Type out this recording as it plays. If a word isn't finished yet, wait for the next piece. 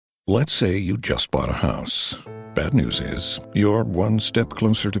Let's say you just bought a house. Bad news is, you're one step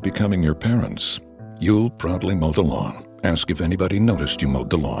closer to becoming your parents. You'll proudly mow the lawn, ask if anybody noticed you mowed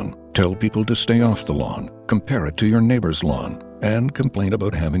the lawn, tell people to stay off the lawn, compare it to your neighbor's lawn, and complain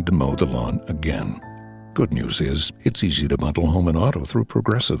about having to mow the lawn again. Good news is, it's easy to bundle home and auto through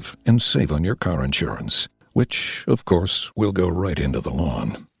Progressive and save on your car insurance, which, of course, will go right into the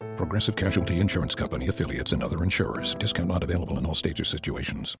lawn. Progressive Casualty Insurance Company, affiliates, and other insurers. Discount not available in all states or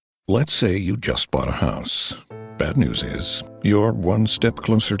situations. Let's say you just bought a house. Bad news is, you're one step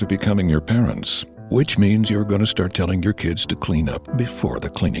closer to becoming your parents, which means you're going to start telling your kids to clean up before the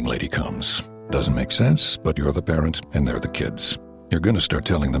cleaning lady comes. Doesn't make sense, but you're the parent and they're the kids. You're going to start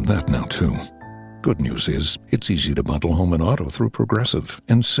telling them that now, too. Good news is, it's easy to bundle home and auto through Progressive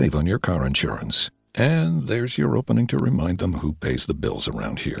and save on your car insurance. And there's your opening to remind them who pays the bills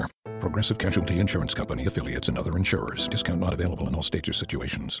around here. Progressive Casualty Insurance Company, affiliates, and other insurers. Discount not available in all states or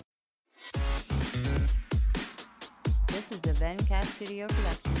situations. This is a Venkat Studio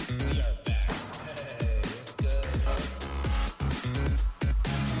production.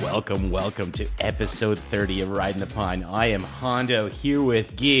 Welcome to episode 30 of Riding the Pine. I am Hondo here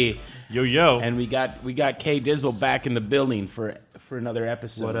with Guy. Yo. And we got K Dizzle back in the building for another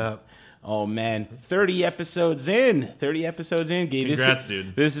episode. What up? Oh man, 30 episodes in. 30 episodes in, Guy. Congrats,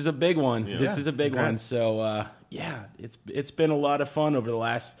 dude. This is a big one. Yeah. This is a big one. So it's been a lot of fun over the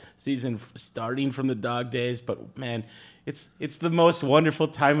last season, starting from the dog days. But man, it's the most wonderful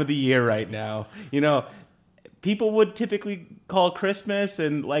time of the year right now. You know, people would typically call Christmas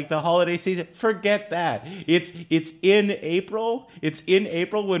and like the holiday season. Forget that. It's in April. It's in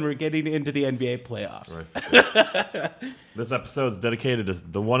April when we're getting into the NBA playoffs. Right. This episode's dedicated to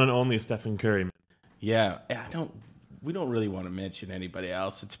the one and only Stephen Curry. Yeah, we don't really want to mention anybody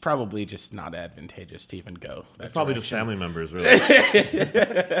else. It's probably just not advantageous to even go. It's probably just family members, really.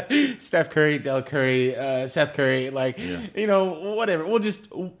 Steph Curry, Del Curry, Seth Curry, you know, whatever. We'll just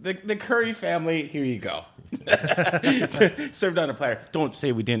the Curry family. Here you go. Served on a platter. Don't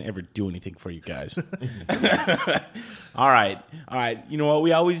say we didn't ever do anything for you guys. All right. You know what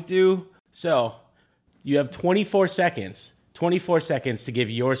we always do? So you have 24 seconds to give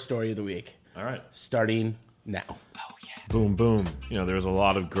your story of the week. All right. Starting now. Oh, yeah. Boom, boom. You know, there was a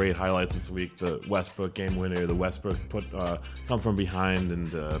lot of great highlights this week. The Westbrook game winner, the Westbrook come from behind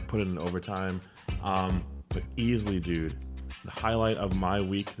and put it in overtime. But easily, dude, the highlight of my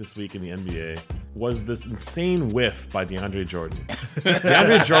week this week in the NBA was this insane whiff by DeAndre Jordan.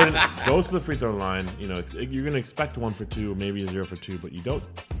 DeAndre Jordan goes to the free throw line. You know, you're going to expect 1 for 2, maybe 0 for 2, but you don't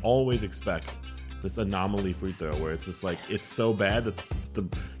always expect this anomaly free throw where it's just like, it's so bad that the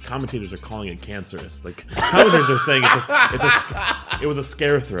commentators are calling it cancerous. Like, commentators are saying it was a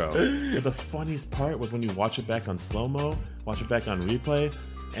scare throw. But the funniest part was when you watch it back on slow-mo, watch it back on replay,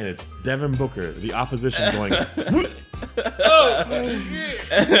 and it's Devin Booker, the opposition, going, Oh, shit.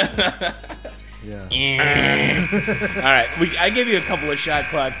 yeah. All right, I gave you a couple of shot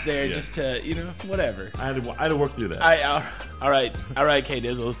clocks there just to, you know, whatever. I had to work through that. All right, K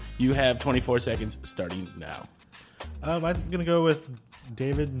Dizzle, you have 24 seconds starting now. I'm gonna go with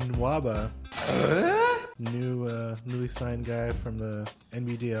David Nwaba, newly signed guy from the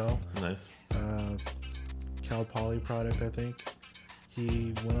NBDL. Nice. Cal Poly product, I think.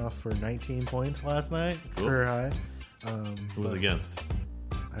 He went off for 19 points last night, Cool. career high. Who was against?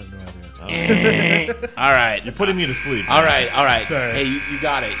 I have no idea. All right. You're putting me to sleep. All right. Sorry. Hey, you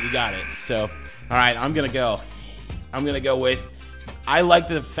got it. So, all right, I'm going to go. with, I like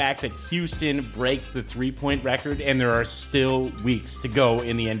the fact that Houston breaks the three-point record, and there are still weeks to go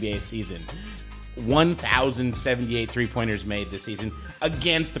in the NBA season. 1,078 three-pointers made this season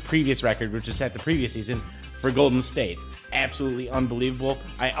against the previous record, which is set the previous season for Golden State. Absolutely unbelievable.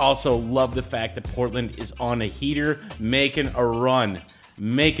 I also love the fact that Portland is on a heater, making a run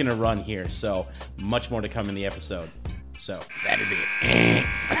here. So much more to come in the episode. So that is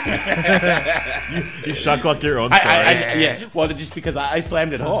it. You shot clock your own story. Yeah. Well, just because I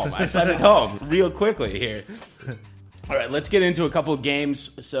slammed it home. I slammed it home real quickly here. All right, let's get into a couple of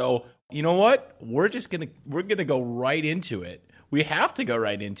games. So you know what? We're gonna go right into it. We have to go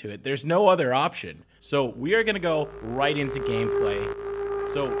right into it. There's no other option. So we are going to go right into gameplay.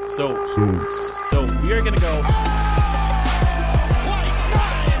 So we are going to go. Flight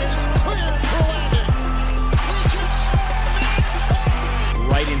 9 is cleared for landing.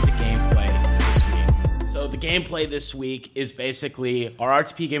 Right into gameplay this week. So the gameplay this week is basically our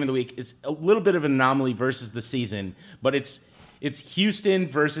RTP game of the week is a little bit of an anomaly versus the season, but it's Houston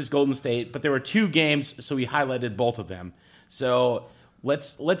versus Golden State. But there were 2 games, so we highlighted both of them. So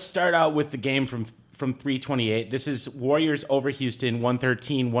let's start out with the game from from 328. This is Warriors over Houston,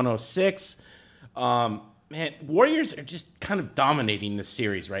 113-106. Man, Warriors are just kind of dominating this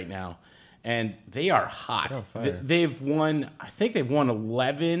series right now, and they are hot. They're on fire. They've won, I think they've won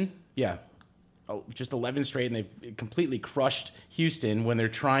 11, just 11 straight, and they've completely crushed Houston when they're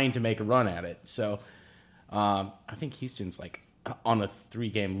trying to make a run at it. So I think Houston's like on a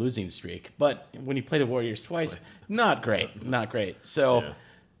 3-game losing streak, but when you play the Warriors twice. Not great.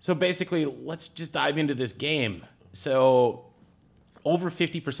 So basically, let's just dive into this game. So over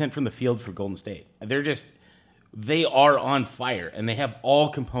 50% from the field for Golden State. They are on fire, and they have all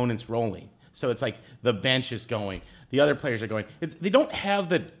components rolling. So it's like the bench is going, the other players are going. They don't have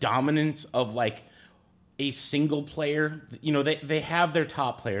the dominance of like a single player. You know, they have their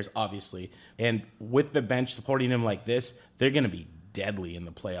top players, obviously, and with the bench supporting them like this, they're going to be deadly in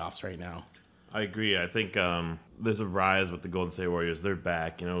the playoffs right now. I agree. I think there's a rise with the Golden State Warriors. They're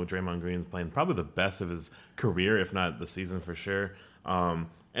back. You know, Draymond Green's playing probably the best of his career, if not the season for sure.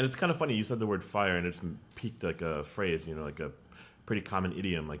 And it's kind of funny. You said the word fire, and it's peaked like a phrase, you know, like a pretty common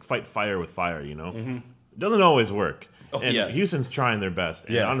idiom, like fight fire with fire, you know? Mm-hmm. It doesn't always work. Houston's trying their best.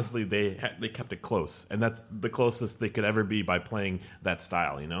 And honestly, they kept it close. And that's the closest they could ever be by playing that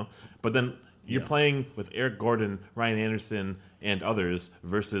style, you know? But then you're playing with Eric Gordon, Ryan Anderson, and others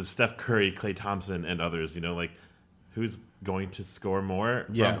versus Steph Curry, Klay Thompson, and others, you know? Like, who's going to score more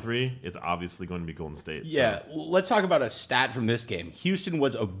from 3? It's obviously going to be Golden State. Yeah, let's talk about a stat from this game. Houston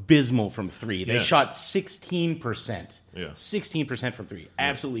was abysmal from 3. They shot 16%. Yeah. 16% from 3.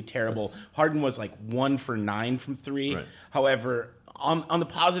 Absolutely terrible. Harden was like 1 for 9 from 3. Right. However, on the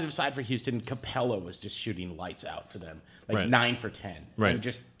positive side for Houston, Capella was just shooting lights out for them. Like 9 for 10. Right. And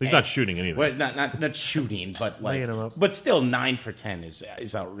just, he's not shooting anything. Well, not shooting, but like, but still 9 for 10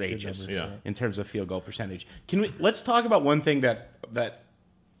 is outrageous in terms of field goal percentage. Let's talk about one thing that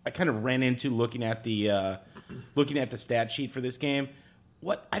I kind of ran into looking at the stat sheet for this game.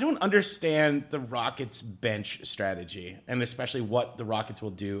 I don't understand the Rockets bench strategy, and especially what the Rockets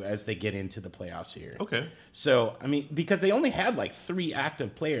will do as they get into the playoffs here. Okay. So, I mean, because they only had like 3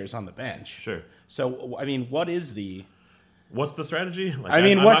 active players on the bench. Sure. So, I mean, what's the strategy?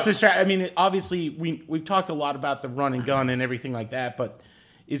 Like, what's the strategy? I mean, obviously, we've talked a lot about the run and gun and everything like that, but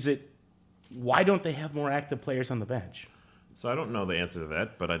why don't they have more active players on the bench? So I don't know the answer to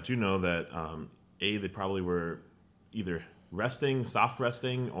that, but I do know that, they probably were either soft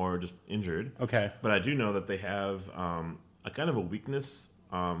resting, or just injured. Okay. But I do know that they have a kind of a weakness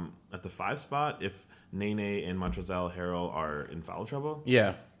at the 5 spot if Nene and Montrezl Harrell are in foul trouble.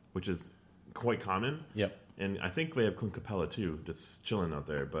 Yeah. Which is quite common. Yep. And I think they have Clint Capella too, just chilling out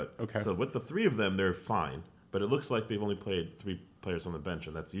there. But okay. So with the 3 of them, they're fine. But it looks like they've only played 3 players on the bench,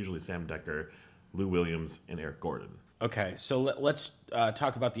 and that's usually Sam Decker, Lou Williams, and Eric Gordon. Okay, so let's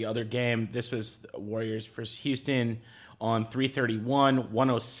talk about the other game. This was Warriors versus Houston on 331,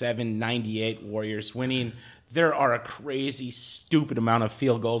 107-98, Warriors winning. There are a crazy, stupid amount of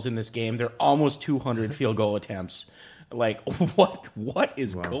field goals in this game. There are almost 200 field goal attempts. Like, what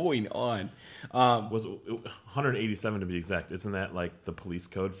is going on? Was 187 to be exact. Isn't that like the police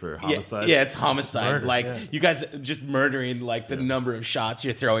code for homicide? Yeah, it's homicide. Murder, you guys just murdering like the number of shots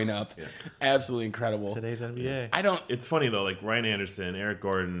you're throwing up. Yeah. Absolutely incredible. It's today's NBA. It's funny though, like Ryan Anderson, Eric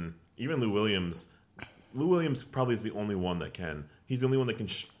Gordon, even Lou Williams. Lou Williams probably is the only one that can. He's the only one that can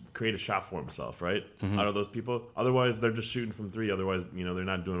create a shot for himself, right? Mm-hmm. Out of those people. Otherwise, they're just shooting from 3. Otherwise, they're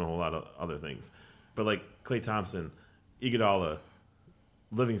not doing a whole lot of other things. But like Klay Thompson, Iguodala,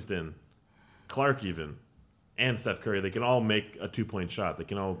 Livingston, Clark even, and Steph Curry, they can all make a 2-point shot. They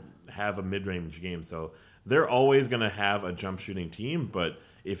can all have a mid-range game. So they're always going to have a jump shooting team, but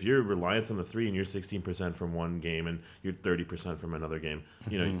if you're reliant on the 3 and you're 16% from one game and you're 30% from another game,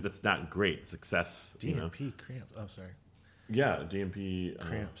 that's not great success. DNP cramps. Oh, sorry. Yeah, DNP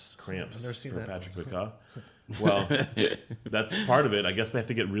cramps. Cramps. I've never seen for that Patrick Lecau. Well, that's part of it. I guess they have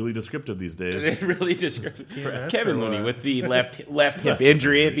to get really descriptive these days. Really descriptive. Kevin Looney with the left hip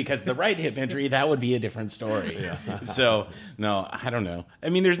injury, because the right hip injury, that would be a different story. Yeah. So, no, I don't know. I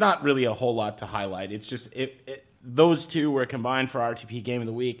mean, there's not really a whole lot to highlight. It's just those 2 were combined for RTP Game of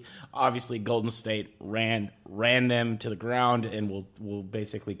the Week. Obviously, Golden State ran them to the ground, and we'll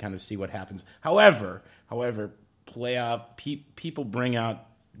basically kind of see what happens. However, playoff people bring out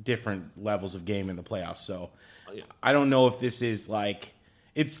different levels of game in the playoffs. So I don't know if this is like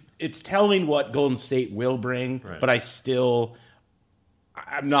it's telling what Golden State will bring, but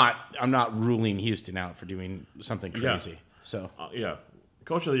I'm not ruling Houston out for doing something crazy. So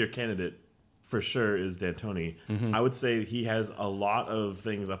Coach of the Year candidate for sure is D'Antoni. Mm-hmm. I would say he has a lot of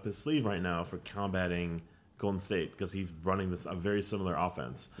things up his sleeve right now for combating Golden State because he's running a very similar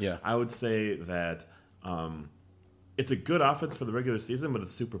offense. Yeah. I would say that it's a good offense for the regular season, but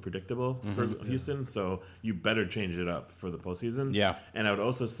it's super predictable for Houston. So you better change it up for the postseason. Yeah. And I would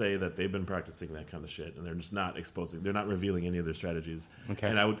also say that they've been practicing that kind of shit, and they're just not they're not revealing any of their strategies. Okay.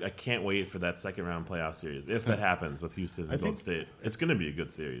 And I can't wait for that second round playoff series if that happens with Houston and Golden State. It's going to be a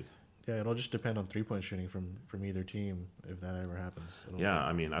good series. Yeah, it'll just depend on 3-point shooting from either team if that ever happens. Yeah,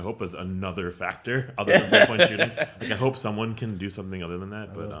 I mean, I hope there's another factor other than 3-point shooting. Like, I hope someone can do something other than that.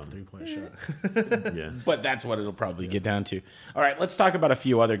 I But love 3-point shot. yeah, But that's what it'll probably get down to. All right, let's talk about a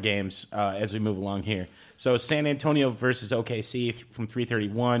few other games as we move along here. So San Antonio versus OKC from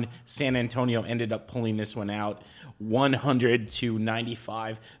 331. San Antonio ended up pulling this one out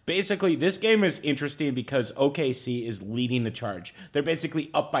 100-95. Basically, this game is interesting because OKC is leading the charge. They're basically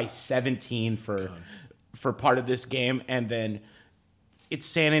up by 17 for part of this game, and then it's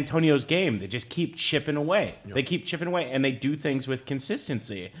San Antonio's game. They just keep chipping away. Yep. They keep chipping away, and they do things with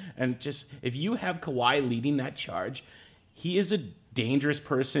consistency. And just if you have Kawhi leading that charge, he is a dangerous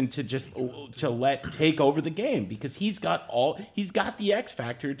person to let take over the game because he's got the X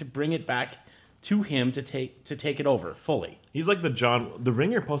factor to bring it back to him to take it over fully. he's like the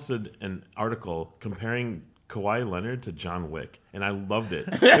Ringer posted an article comparing Kawhi Leonard to John Wick, and I loved it.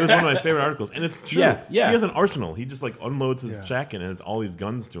 It was one of my favorite articles, and it's true. Yeah. He has an arsenal. He just like unloads his check and has all these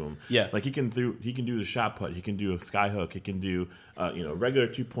guns to him. Yeah. Like he can do the shot put. He can do a sky hook. He can do regular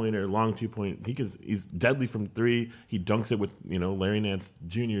 2-pointer, long 2-point. He's deadly from 3. He dunks it with Larry Nance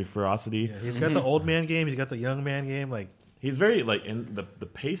Jr. ferocity. Yeah, he's got the old man game. He's got the young man game. Like He's very in the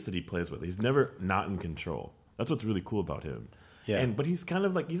pace that he plays with. He's never not in control. That's what's really cool about him. Yeah. But he's kind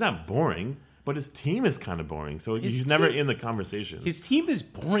of he's not boring, but his team is kind of boring. So he's never in the conversation. His team is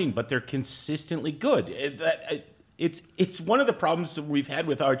boring, but they're consistently good. It's one of the problems that we've had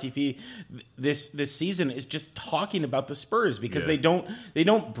with RTP this season is just talking about the Spurs because they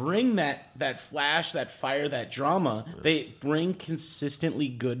don't bring that flash, that fire, that drama. Yeah. They bring consistently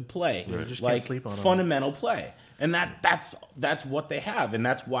good play, just can't sleep on fundamental play. And that's what they have, and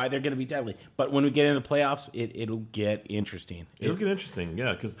that's why they're going to be deadly. But when we get into the playoffs, it'll get interesting. It'll get interesting,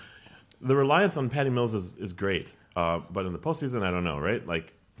 yeah, because the reliance on Patty Mills is great. But in the postseason, I don't know, right?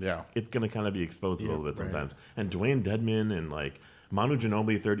 It's going to kind of be exposed a little bit sometimes. Right. And Dwayne Dedman and Manu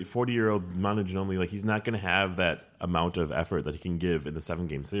Ginobili, 40-year-old Manu Ginobili, he's not going to have that amount of effort that he can give in the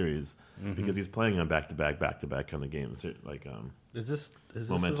 7-game series because he's playing on back-to-back kind of games. Is this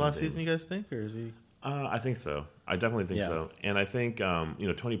his last season, you guys think, or is he? I think so. I definitely think so. And I think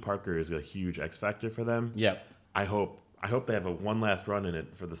Tony Parker is a huge X factor for them. Yeah. I hope they have one last run in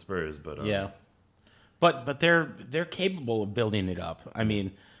it for the Spurs. But but they're capable of building it up. I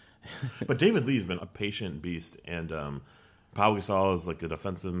mean, but David Lee's been a patient beast, and Pau Gasol is a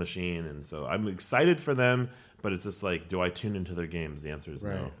defensive machine, and so I'm excited for them. But it's just do I tune into their games? The answer is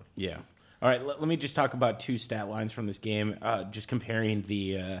no. Yeah. All right, let me just talk about 2 stat lines from this game. Just comparing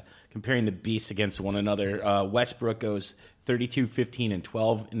the beasts against one another. Westbrook goes 32, 15, and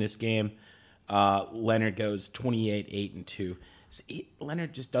 12 in this game. Leonard goes 28, 8, and 2.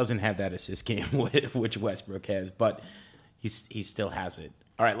 Leonard just doesn't have that assist game, which Westbrook has, but he still has it.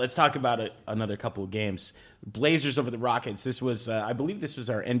 All right, let's talk about another couple of games. Blazers over the Rockets. This was, I believe, this was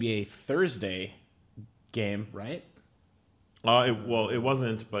our NBA Thursday game, right? It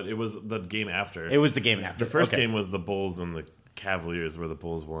wasn't, but it was the game after. It was the game after. The first game was the Bulls and the Cavaliers, where the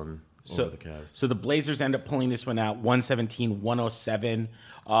Bulls won over the Cavs. So the Blazers end up pulling this one out, 117-107.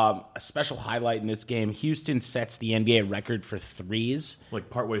 A special highlight in this game: Houston sets the NBA record for threes.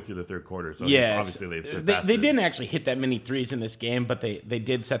 Partway through the third quarter. So yes, obviously they didn't actually hit that many threes in this game, but they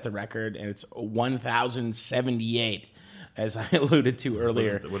did set the record, and it's 1,078, as I alluded to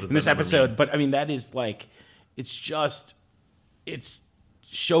earlier in this episode. But I mean, that is it's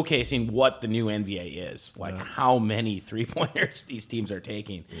showcasing what the new NBA is, how many 3-pointers these teams are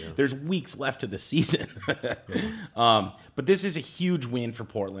taking. Yeah. There's weeks left of the season. But this is a huge win for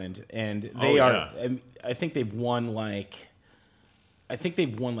Portland, and they are. I think they've won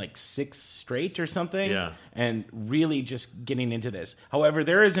 6 straight or something. Yeah. And really just getting into this. However,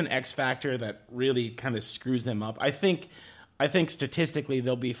 there is an X factor that really kind of screws them up. I think statistically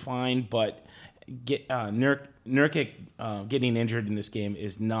they'll be fine, but Nurkic getting injured in this game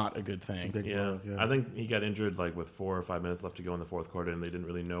is not a good thing. Yeah. I think he got injured with 4 or 5 minutes left to go in the fourth quarter, and they didn't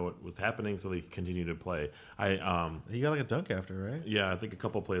really know what was happening, so they continued to play. He got a dunk after, right? Yeah, I think a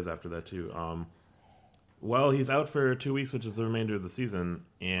couple plays after that too. He's out for 2 weeks, which is the remainder of the season,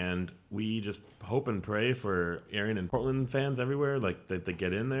 and we just hope and pray for Aaron and Portland fans everywhere, that they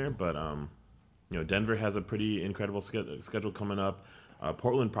get in there. But Denver has a pretty incredible schedule coming up.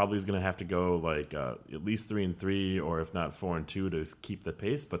 Portland probably is going to have to go like at least 3-3, or if not 4-2, to keep the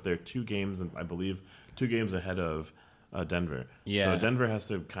pace. But they're 2 games, and I believe 2 games ahead of Denver. Yeah. So Denver has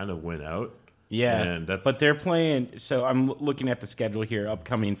to kind of win out. Yeah, And that's, but they're playing. So I'm looking at the schedule here,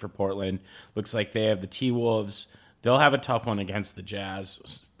 upcoming for Portland. Looks like they have the T-Wolves. They'll have a tough one against the Jazz.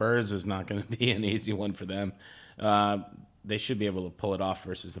 Spurs is not going to be an easy one for them. They should be able to pull it off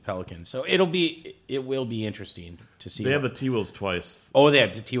versus the Pelicans. So it will be interesting to see. they have the T-Wolves twice. they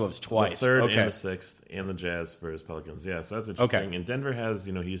have the T-Wolves twice. The 3rd okay. and the 6th, and the Jazz, Spurs, Pelicans. Yeah, so that's interesting. Okay. And Denver has,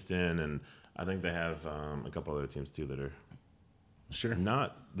 Houston, and I think they have a couple other teams too that are Sure.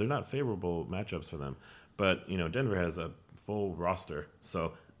 they're not favorable matchups for them. But, Denver has a full roster,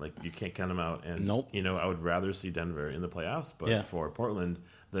 so like you can't count them out. And Nope. I would rather see Denver in the playoffs, but Yeah. for Portland,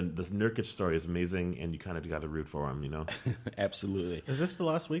 the Nurkic story is amazing, and you kind of got to root for him. Absolutely. Is this the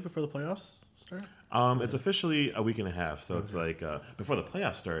last week before the playoffs start? It's officially a week and a half, so it's like before the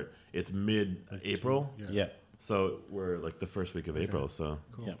playoffs start, it's mid-April. Yeah. So we're like the first week of April. So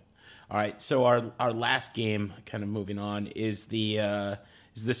Yeah. All right. So our last game, kind of moving on, is the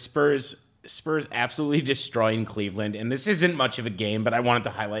Spurs. Spurs absolutely destroying Cleveland, and this isn't much of a game, but I wanted to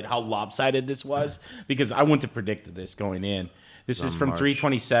highlight how lopsided this was because I wouldn't have predicted this going in. This is from March.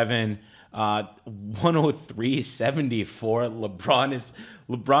 327, 103-74.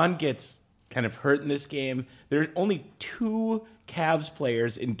 LeBron gets kind of hurt in this game. There are only 2 Cavs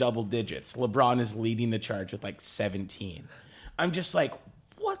players in double digits. LeBron is leading the charge with like 17. I'm just like,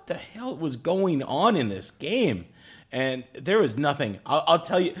 what the hell was going on in this game? And there was nothing. I'll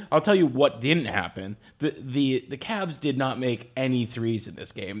tell you what didn't happen. The Cavs did not make any threes in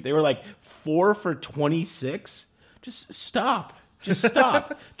this game. They were like 4 for 26. Just stop. Just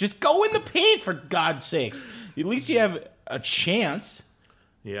stop. Just go in the paint, for God's sakes. At least you have a chance.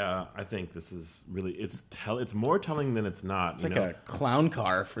 yeah, I think this is really it's more telling than it's not. It's like a clown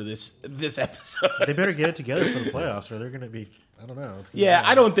car for this episode. They better get it together for the playoffs, or they're going to be. I don't know. It's gonna Yeah, be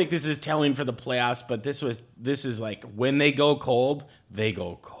I don't think this is telling for the playoffs, but this is like when they go cold, they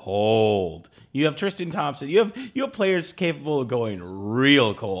go cold. You have Tristan Thompson. You have players capable of going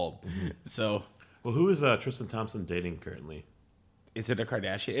real cold. So Well, who is Tristan Thompson dating currently? is it a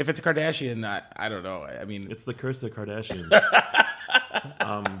Kardashian? If it's a Kardashian, I don't know. I mean, It's the curse of the Kardashians.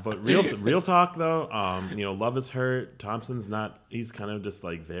 But real talk though, Love is hurt. Thompson's not. He's kind of just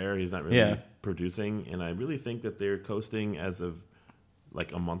like there. He's not really producing, and I really think that they're coasting as of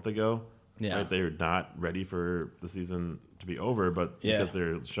like a month ago. Yeah. Right? They're not ready for the season to be over, but because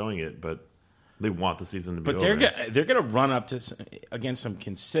they're showing it, but they want the season to be but over. they're going to run up to against some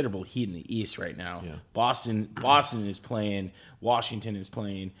considerable heat in the East right now. Yeah. Boston is playing. Washington is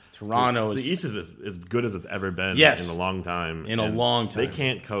playing. Toronto is. The East is as good as it's ever been Yes. in a long time. In a And long time. They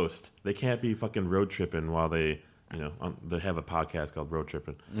can't coast. They can't be fucking road tripping while they, they have a podcast called Road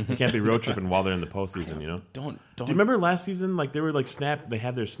Tripping. They can't be road tripping while they're in the postseason, Don't. Do you remember last season? Like they were like they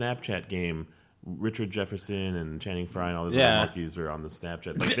had their Snapchat game. Richard Jefferson and Channing Frye and all these other monkeys were on the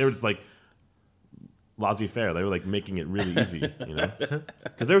Snapchat. Like they were just like laissez-faire. They were like making it really easy,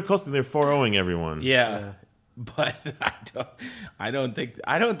 because they were coasting. They're 4-0ing everyone. Yeah. But I don't think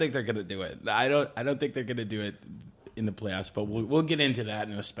they're gonna do it. I don't think they're gonna do it in the playoffs. But we'll get into that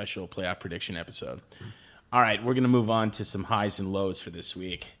in a special playoff prediction episode. All right, we're gonna move on to some highs and lows for this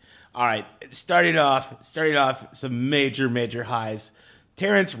week. All right, started off some major highs.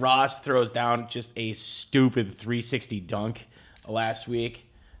 Terrence Ross throws down just a stupid 360 dunk last week.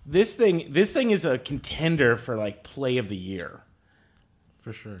 This thing is a contender for like play of the year.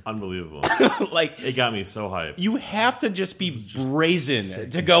 for sure. Unbelievable. Like It got me so hyped. you have to just be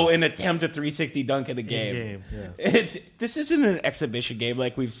brazen to go and attempt a 360 dunk in a game. Yeah. This isn't an exhibition game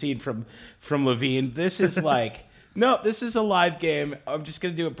like we've seen from Levine. This is like no, this is a live game. I'm just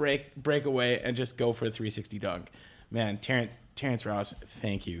gonna do a breakaway and just go for a 360 dunk. Man, Terrence Ross,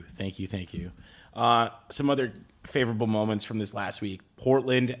 thank you. Some other favorable moments from this last week.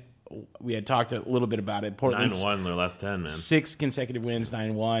 Portland, we had talked a little bit about it. Portland 9-1 in their last 10, man. 6 consecutive wins,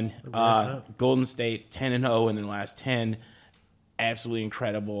 9-1. up. Golden State 10-0 in their last 10. Absolutely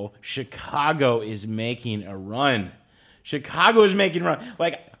incredible. Chicago is making a run.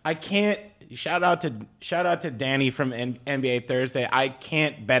 Like I can't. Shout out to Danny from NBA Thursday. I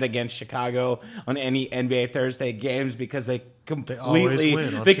can't bet against Chicago on any NBA Thursday games because they always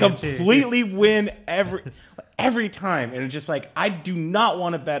win on TNT. completely win every time, and it's just like I do not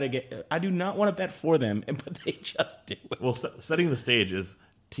want to bet for them, but they just do it. Well, setting the stage is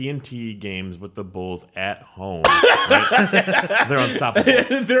TNT games with the Bulls at home. Right? They're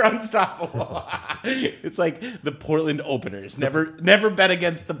unstoppable. They're unstoppable. It's like the Portland openers. Never bet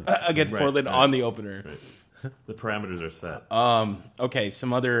against Portland on the opener. The parameters are set. Okay,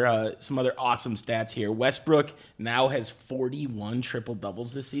 some other awesome stats here. Westbrook now has 41 triple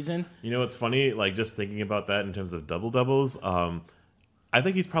doubles this season. You know what's funny? Like, just thinking about that in terms of double doubles, I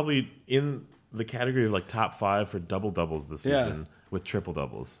think he's probably in the category of like top 5 for double doubles this season with triple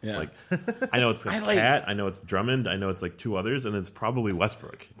doubles. Yeah. Like, I know it's Cat, I know it's Drummond, I know it's like 2 others, and it's probably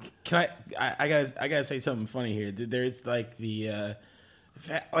Westbrook. Can I gotta say something funny here. There's like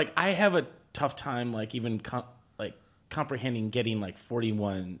like I have a tough time like even comprehending getting like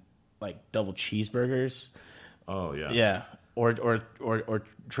 41 like double cheeseburgers. Oh yeah, Yeah. Or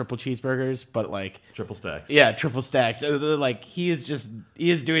triple cheeseburgers, but like triple stacks. Yeah, triple stacks. Like he is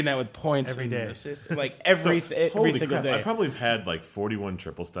doing that with points Every and day. assists, like every Holy single crap, day. I probably have had like 41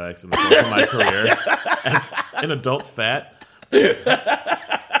 triple stacks in the course of my career as an adult fat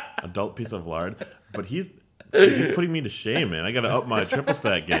adult piece of lard. But he's putting me to shame, man. I got to up my triple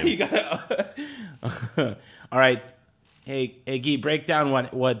stack game. You gotta, all right. Hey, Guy, break down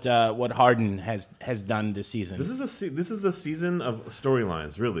what Harden has done this season. This is the season of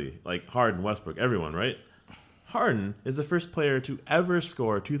storylines, really. Like Harden, Westbrook, everyone, right? Harden is the first player to ever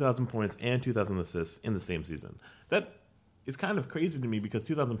score 2,000 points and 2,000 assists in the same season. That is kind of crazy to me because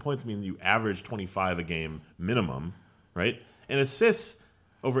 2,000 points mean you average 25 a game minimum, right? And assists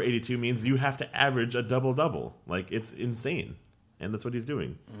over 82 means you have to average a double-double. Like, it's insane. And that's what he's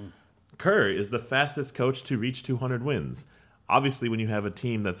doing. Kerr is the fastest coach to reach 200 wins. Obviously, when you have a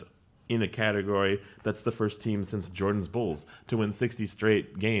team that's in a category that's the first team since Jordan's Bulls to win 60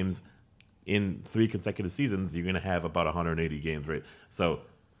 straight games in 3 consecutive seasons, you're going to have about 180 games, right? So,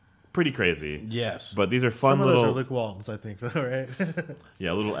 pretty crazy. Yes. But these are fun Some of little... those are Luke Walton's, I think, though, right?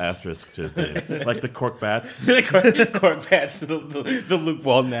 Yeah, a little asterisk to his name. Like the cork bats. Cork bats, the Luke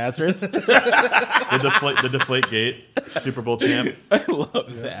Walton asterisk. The deflate gate. Super Bowl champ. I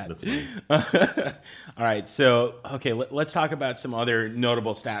love that. That's funny. All right, so let's talk about some other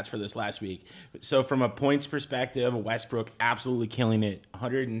notable stats for this last week. So from a points perspective, Westbrook absolutely killing it.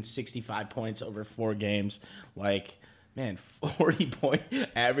 165 points over 4 games. Like, man, 40 point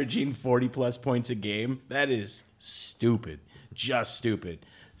averaging 40 plus points a game. That is stupid. Just stupid.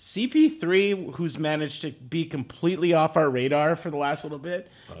 CP3, who's managed to be completely off our radar for the last little bit,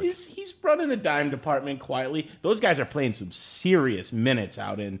 he's running the dime department quietly. Those guys are playing some serious minutes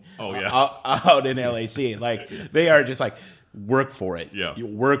out in out in LAC. Like, they are just like, work for it. Yeah. You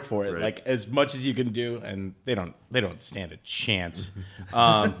work for it, Right. like as much as you can do, and they don't stand a chance.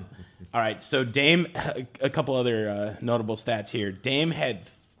 All right, so Dame, a couple other notable stats here. Dame had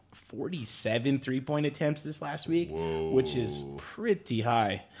 47 3-point attempts this last week, which is pretty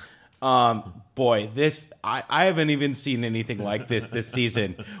high. Boy, I haven't even seen anything like this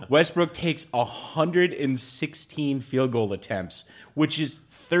season. Westbrook takes 116 field goal attempts, which is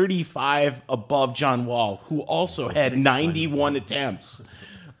 35 above John Wall, who also had 91 attempts.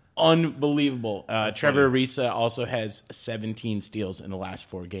 Unbelievable. Trevor Ariza also has 17 steals in the last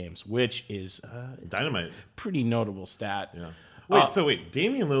 4 games, which is Dynamite. pretty notable stat. Yeah. Wait,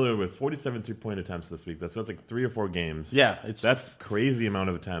 Damian Lillard with 47 3-point attempts this week. So it's like 3 or 4 games. Yeah, that's crazy amount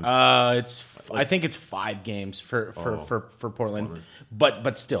of attempts. I think it's 5 games for Portland,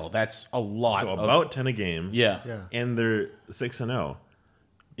 but still, that's a lot. So about 10 a game. Yeah. And they're 6-0.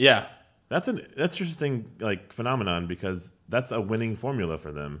 Yeah. That's an interesting phenomenon because that's a winning formula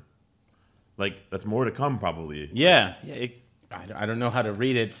for them. Like, that's more to come probably. Yeah. I don't know how to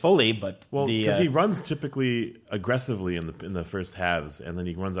read it fully, but because he runs typically aggressively in the first halves, and then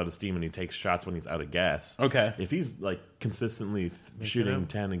he runs out of steam and he takes shots when he's out of gas. Okay. If he's consistently shooting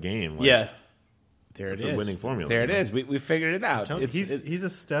 10 a game, there it is. It's a winning formula. There it is. We figured it out. He's a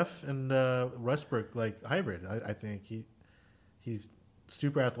Steph and Westbrook hybrid. I think he's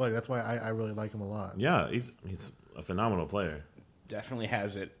super athletic. That's why I really like him a lot. Yeah, he's a phenomenal player. Definitely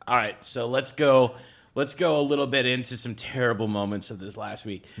has it. All right, so let's go a little bit into some terrible moments of this last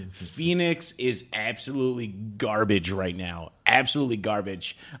week. Phoenix is absolutely garbage right now. Absolutely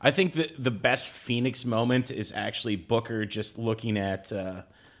garbage. I think that the best Phoenix moment is actually Booker just looking at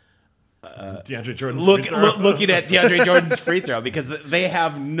DeAndre Jordan's free throw. looking at DeAndre Jordan's free throw, because they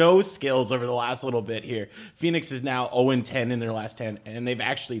have no skills over the last little bit here. Phoenix is now 0-10 in their last 10, and they've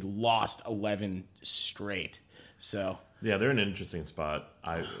actually lost 11 straight. So yeah, they're in an interesting spot.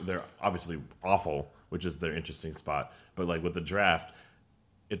 They're obviously awful, which is their interesting spot. But with the draft,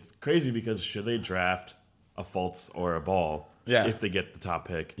 it's crazy because should they draft a Fultz or a Ball if they get the top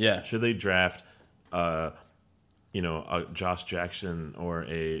pick? Yeah. Should they draft a Josh Jackson or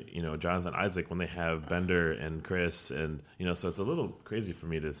a Jonathan Isaac when they have Bender and Chris and so it's a little crazy for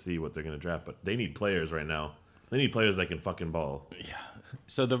me to see what they're going to draft. But they need players right now. They need players that can fucking ball. yeah,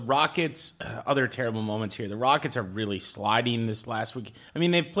 So the Rockets, other terrible moments here. The Rockets are really sliding this last week. I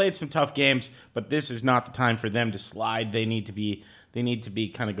mean, they've played some tough games, but this is not the time for them to slide. They need to be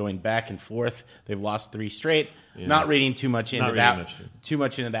kind of going back and forth. They've lost 3 straight. Yeah. Not reading too much into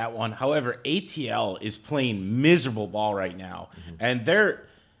that one. However, ATL is playing miserable ball right now, and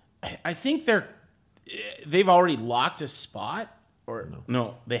I think they've already locked a spot, or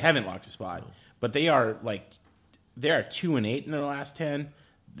no, they haven't locked a spot, but they are 2-8 in their last 10.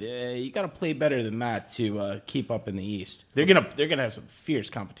 You got to play better than that to keep up in the East. They're gonna have some fierce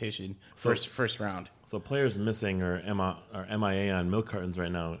competition first round. So players missing or MIA on milk cartons right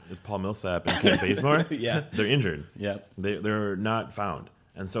now is Paul Millsap and Kent Bazemore. Yeah, they're injured. Yeah, they're not found,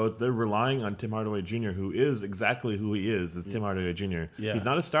 and so they're relying on Tim Hardaway Jr., who is exactly who he is Tim Hardaway Jr. Yeah. He's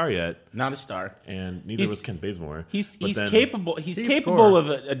not a star yet. Not a star, and neither was Kent Bazemore. He's capable. He's capable of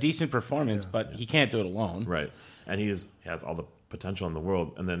a decent performance, but he can't do it alone. Right, and he has all the potential in the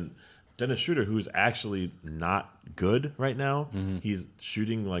world. And then Dennis Schroeder, who's actually not good right now. He's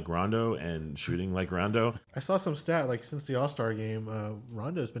shooting like Rondo and shooting like Rondo. I saw some stat like since the All-Star game,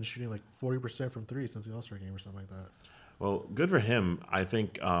 Rondo's been shooting like 40% from 3 since the All-Star game or something like that. Well, good for him. I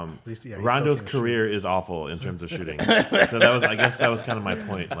think he's Rondo's career is awful in terms of shooting. So I guess that was kind of my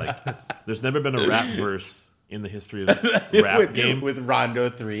point. Like, there's never been a rap verse in the history of rap game with Rondo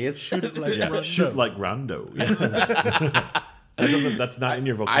threes. Shoot it like Rondo. Shoot like Rondo. Yeah. That's not in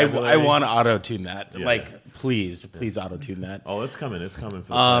your vocabulary. I want to auto-tune that. Yeah. Please auto-tune that. Oh, it's coming. It's coming for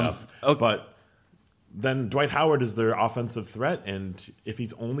the playoffs. Okay. But then Dwight Howard is their offensive threat, and if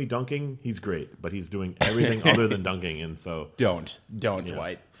he's only dunking, he's great. But he's doing everything other than dunking, and so... Don't,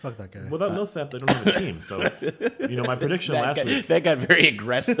 Dwight. Fuck that guy. Without Millsap, they don't have a team. So, my prediction last week... That got very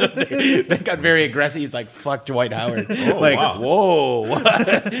aggressive. He's like, fuck Dwight Howard. Oh, wow. Whoa.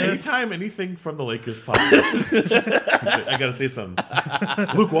 Anytime anything from the Lakers pops up, I got to say something.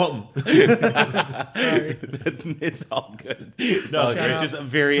 Luke Walton. Sorry. It's all good. It's all good. Just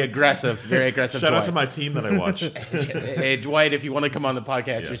very aggressive Shout Dwight. out to my team that I watch. Hey, Dwight, if you want to come on the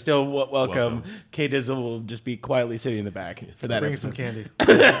podcast, you're still welcome. K Dizzle will just be quietly sitting in the back for that. Bring some candy.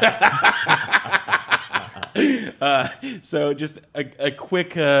 So just a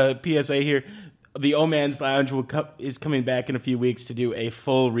quick PSA here. The O-Man's Lounge is coming back in a few weeks to do a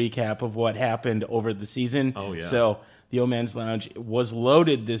full recap of what happened over the season. Oh, yeah. So the O-Man's Lounge was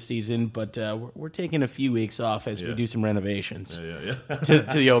loaded this season, but we're taking a few weeks off as we do some renovations to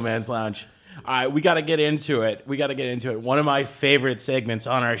the O-Man's Lounge. All right, we got to get into it. One of my favorite segments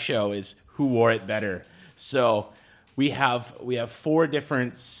on our show is Who Wore It Better? So we have 4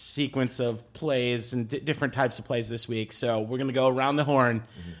 different sequence of plays and different types of plays this week. So we're going to go around the horn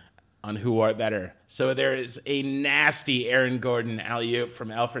on Who Wore It Better. So there is a nasty Aaron Gordon alley-oop from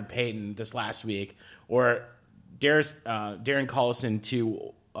Elfrid Payton this last week, or Darren Collison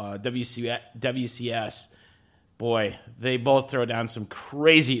to WCS. Boy, they both throw down some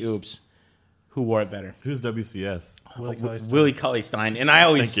crazy oops. Who wore it better? Who's WCS? Willie Cauley-Stein. And I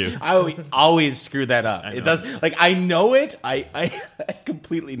always screw that up. It does. I know it. I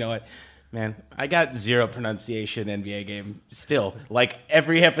completely know it. Man, I got zero pronunciation NBA game still.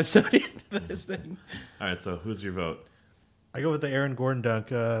 Every episode into this thing. All right, so who's your vote? I go with the Aaron Gordon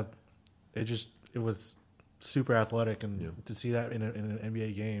dunk. It was super athletic, and to see that in an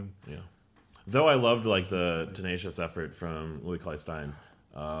NBA game. Yeah. Though I loved the tenacious effort from Willie Cauley-Stein.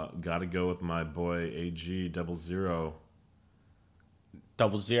 Got to go with my boy AG 00.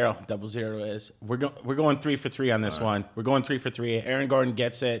 00 is. We're going 3 for 3 on this one. We're going 3 for 3. Aaron Gordon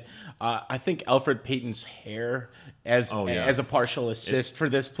gets it. I think Elfrid Payton's hair as a partial assist for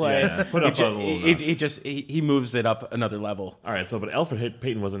this play. Yeah. Put up a little. He moves it up another level. All right. So, but Elfrid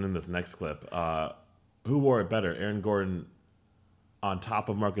Payton wasn't in this next clip. Who wore it better, Aaron Gordon on top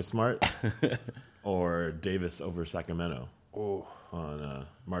of Marcus Smart, or Davis over Sacramento? Oh. On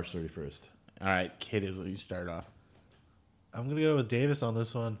March 31st. All right, Kid, you start off. I'm going to go with Davis on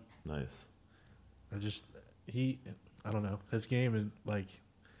this one. Nice. I don't know. His game is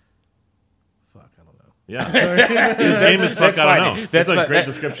fuck, I don't know. Yeah. His game is fuck, I don't know. That's a great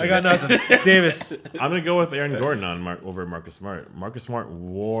description. I got nothing. Davis. I'm going to go with Aaron Gordon over Marcus Smart. Marcus Smart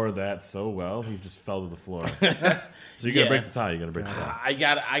wore that so well, he just fell to the floor. So you got to break the tie. I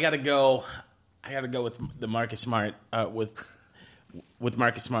got to go with the Marcus Smart, with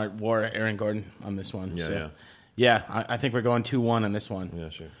Marcus Smart wore Aaron Gordon on this one. Yeah, I think we're going 2-1 on this one. Yeah,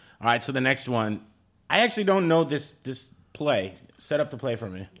 sure. All right, so the next one, I actually don't know this play. Set up the play for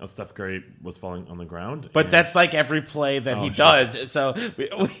me. Oh, Steph Curry was falling on the ground. But that's every play that he does. So,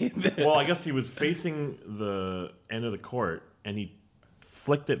 well, I guess he was facing the end of the court, and he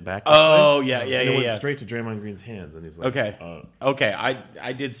flicked it back. Oh, this way, yeah, and it went yeah. straight to Draymond Green's hands, and he's like, Okay,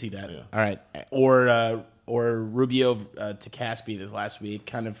 I did see that. Yeah. All right, or Rubio to Caspi this last week,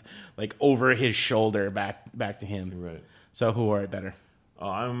 kind of like over his shoulder back to him. Right. So who wore it better?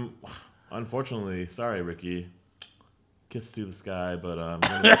 I'm unfortunately sorry, Ricky. Kiss to the sky, but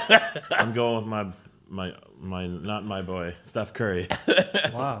I'm going with my not my boy Steph Curry.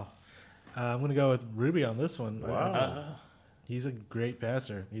 Wow. I'm going to go with Ruby on this one. Wow. He's a great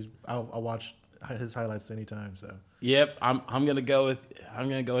passer. I'll watch his highlights anytime. So Yep, I'm gonna go with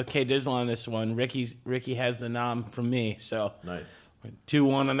K Dizzle on this one. Ricky has the nom from me, so Nice.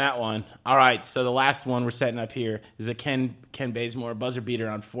 2-1 on that one. All right, so the last one we're setting up here is a Ken Bazemore buzzer beater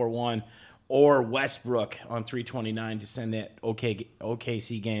on 4-1, or Westbrook on 3:29 to send that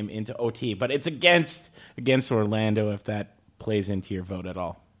OKC game into OT. But it's against Orlando if that plays into your vote at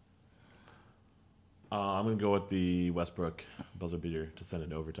all. I'm gonna go with the Westbrook buzzer beater to send it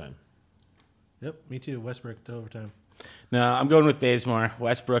to overtime. yep, me too. Westbrook to overtime. No, I'm going with Bazemore.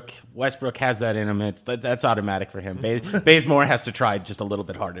 Westbrook has that in him. That's automatic for him. Bazemore has to try just a little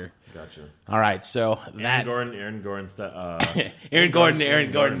bit harder. Gotcha. All right, so Aaron Gordon, Aaron Gordon.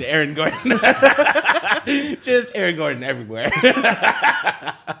 Just Aaron Gordon everywhere.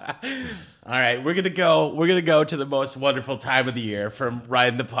 All right, we're gonna go to the most wonderful time of the year from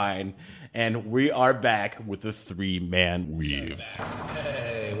Ride the Pine, and we are back with the 3-man weave.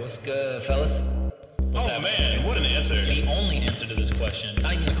 Hey, what's good, fellas? Oh man, what an answer. The only answer to this question,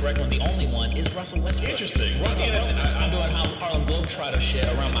 not even the correct one, the only one is Russell Westbrook. Interesting. Russell Yeah, Westbrook. I'm doing Harlem Globetrotter shit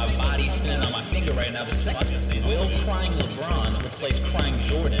around my body, spinning on my finger right now. The second, will crying LeBron replace crying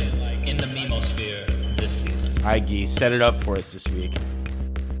Jordan in the memosphere this season? All right, Gee, set it up for us this week.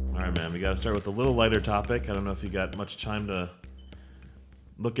 All right, man. We got to start with a little lighter topic. I don't know if you got much time to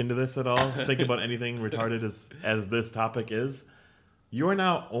look into this at all. Think about anything retarded as this topic is. You are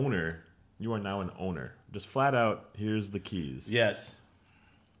now an owner. Just flat out, here's the keys. Yes.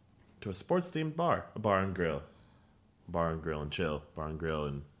 To a sports-themed bar. A bar and grill. Bar and grill and chill. Bar and grill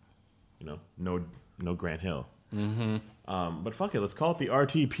and, no Grant Hill. Mm-hmm. But fuck it, let's call it the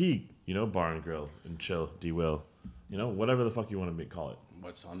RTP. Bar and grill and chill, D-Will. Whatever the fuck you want to call it.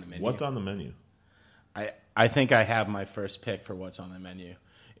 What's on the menu? What's on the menu? I think I have my first pick for what's on the menu.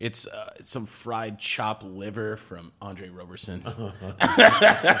 It's some fried chopped liver from Andre Roberson. From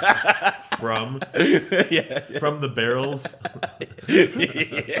the barrels.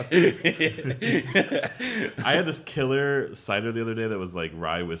 I had this killer cider the other day that was like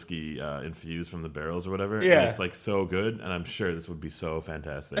rye whiskey infused from the barrels or whatever. Yeah. And it's like so good, and I'm sure this would be so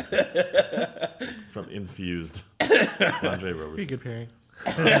fantastic. From infused Andre Roberson. Pretty good pairing.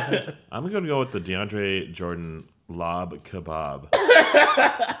 I'm going to go with the DeAndre Jordan lob kebab.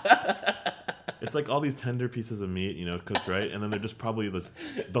 It's like all these tender pieces of meat, cooked right, and then they're just probably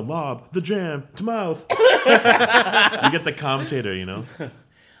the lob, the jam, to mouth. You get the commentator, All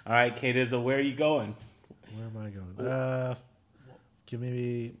right, K Dizzle, where are you going? Where am I going? Give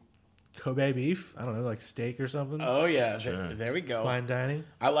me Kobe beef. I don't know, like steak or something. Oh yeah, Sure. there we go. Fine dining.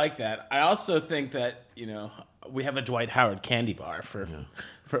 I like that. I also think that we have a Dwight Howard candy bar for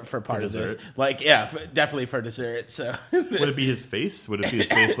part of this. dessert? Definitely for dessert. So Would it be his face? Would it be his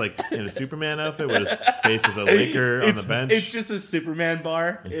face like in a Superman outfit? Would his face as a Laker on the bench? It's just a Superman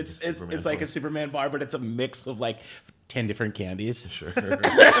bar. It's Superman like bar. a Superman bar, but it's a mix of like 10 different candies. Sure.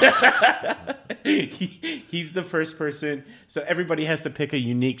 He's the first person, so everybody has to pick a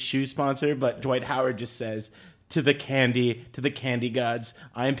unique shoe sponsor, but Dwight Howard just says, to the candy gods,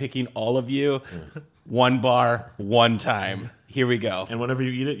 I am picking all of you, one bar, one time. Here we go. And whenever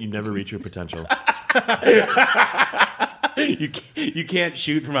you eat it, you never reach your potential. You can't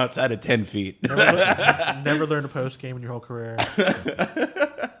shoot from outside of 10 feet. Never learn a post game in your whole career.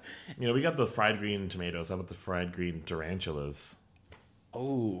 We got the fried green tomatoes. How about the fried green tarantulas?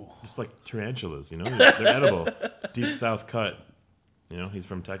 Oh, Just like tarantulas, they're edible. Deep South cut. He's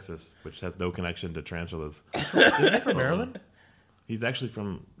from Texas, which has no connection to tarantulas. Isn't he from Maryland? He's actually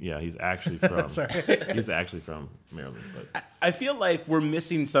from. He's actually from. Sorry. He's actually from Maryland. But I feel like we're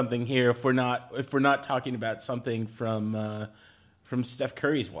missing something here if we're not talking about something from Steph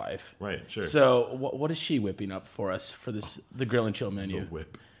Curry's wife. right, sure. So what is she whipping up for us for the grill and chill the menu?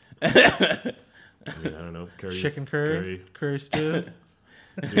 whip. I don't know. Chicken curry stew.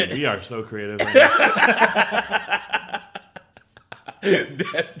 Dude, we are so creative. Right now.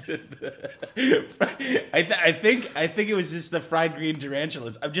 I think it was just the fried green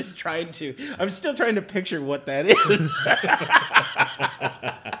tarantulas. I'm still trying to picture what that is.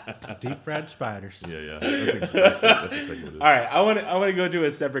 Deep fried spiders. Yeah. That's exactly what it is. All right, I want to go to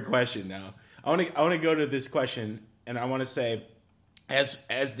a separate question now. I want to go to this question, and I want to say,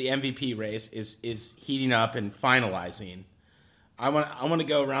 as the MVP race is heating up and finalizing, I want to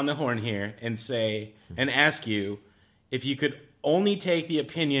go around the horn here and say and ask you if you could only take the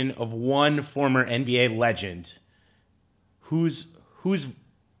opinion of one former NBA legend, whose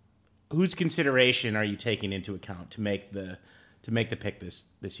consideration are you taking into account to make the pick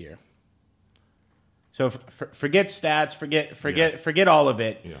this year? So forget stats, forget all of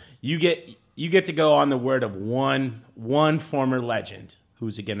it. Yeah. You get to go on the word of one former legend.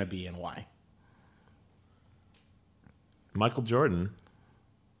 Who's it going to be and why? Michael Jordan.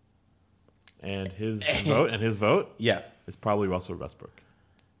 And his vote Yeah. is probably Russell Westbrook.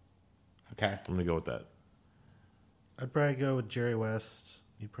 Okay. I'm going to go with that. I'd probably go with Jerry West.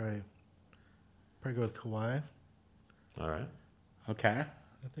 You probably go with Kawhi, All right. Okay.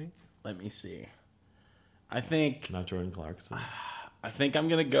 I think. Let me see. I think Not Jordan Clarkson. I'm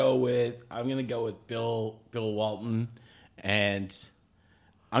gonna go with Bill Walton, and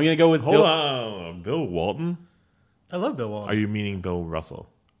I'm gonna go with Hold on. Bill Walton? I love Bill Walton. Are you meaning Bill Russell?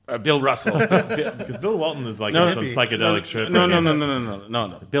 Bill Russell. Because Bill Walton is like on some psychedelic trip.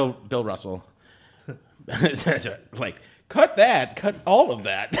 No. Bill Russell. That's right. Like, cut all of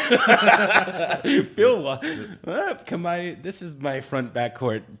that. Bill, this is my front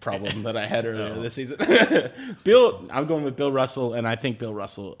backcourt problem that I had earlier this season. I'm going with Bill Russell, and I think Bill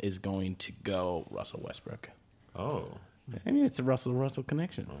Russell is going to go Russell Westbrook. Oh. I mean, it's a Russell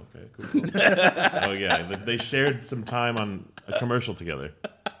connection. Okay, cool. Oh, yeah. They shared some time on a commercial together.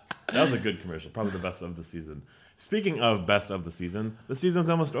 That was a good commercial. Probably the best of the season. Speaking of best of the season's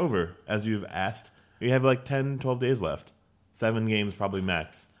almost over, as you've asked. We have like 10, 12 days left. 7 games probably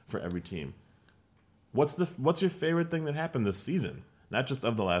max for every team. What's your favorite thing that happened this season? Not just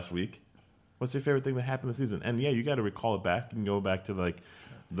of the last week. What's your favorite thing that happened this season? And yeah, you got to recall it back. You can go back to like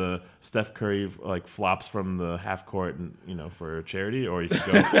the Steph Curry like flops from the half court, and for charity, or you could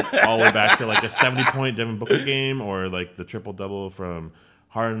go all the way back to like a 70-point Devin Booker game, or like the triple double from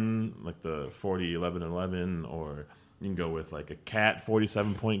Harden, like the 40, 11, 11, or you can go with like a Cat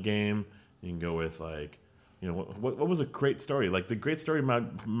 47-point game. You can go with like, what was a great story? Like the great story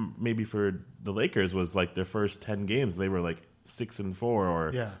maybe for the Lakers was like their first 10 games they were like 6-4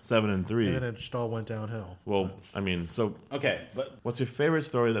 or 7-3, and then it just all went downhill. Well, I mean, so Okay, but what's your favorite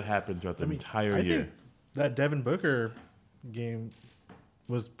story that happened throughout the entire I year? think that Devin Booker game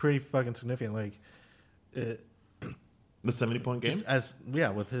was pretty fucking significant. Like, The 70-point game? just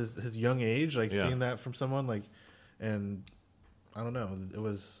with his young age, like Yeah. seeing that from someone, like, and I don't know, it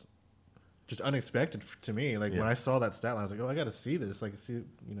was just unexpected to me. Like when I saw that stat line, I was like, oh, I got to see this. Like, see,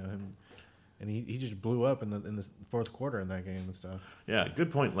 him, and he just blew up in the fourth quarter in that game and stuff. Yeah,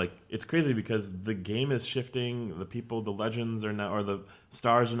 good point. Like, it's crazy because the game is shifting. The legends are now, or the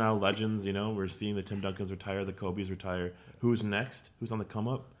stars are now legends. We're seeing the Tim Duncans retire, the Kobe's retire. Who's next? Who's on the come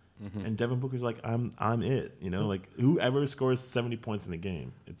up? Mm-hmm. And Devin Booker's like, I'm it. Like whoever scores 70 points in a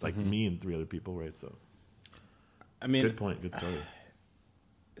game, it's like me and 3 other people, right? So, I mean, good point, good story.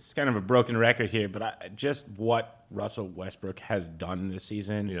 It's kind of a broken record here, but just what Russell Westbrook has done this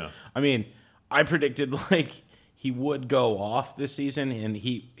season. Yeah. I mean, I predicted like he would go off this season, and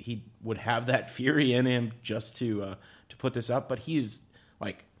he would have that fury in him just to put this up. But he is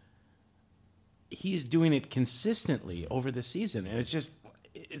doing it consistently over the season, and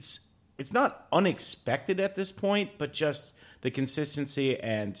it's not unexpected at this point, but just the consistency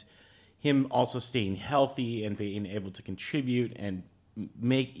and him also staying healthy and being able to contribute and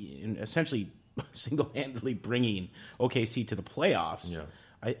essentially single-handedly bringing OKC to the playoffs. Yeah.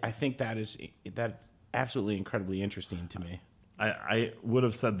 I think that's absolutely incredibly interesting to me. I would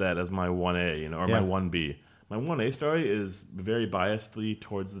have said that as my 1A, or my 1B. My 1A story is very biasedly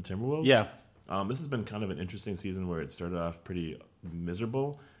towards the Timberwolves. Yeah. This has been kind of an interesting season where it started off pretty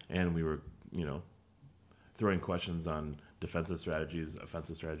miserable, and we were, throwing questions on defensive strategies,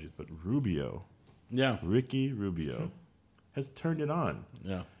 offensive strategies. But Ricky Rubio, has turned it on.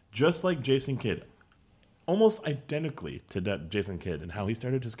 Yeah. Just like Jason Kidd. Almost identically to Jason Kidd and how he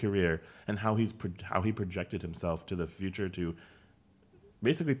started his career and how he projected himself to the future to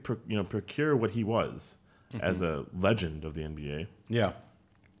basically procure what he was as a legend of the NBA. Yeah.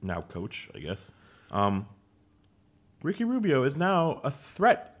 Now coach, I guess. Ricky Rubio is now a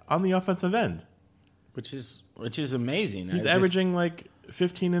threat on the offensive end. Which is amazing. He's averaging like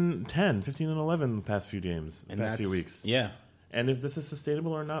 15 and 10, 15 and 11 the past few games, the past few weeks. Yeah. And if this is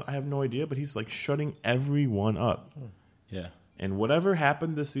sustainable or not, I have no idea, but he's like shutting everyone up. Yeah. And whatever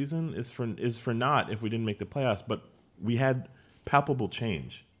happened this season is for naught if we didn't make the playoffs, but we had palpable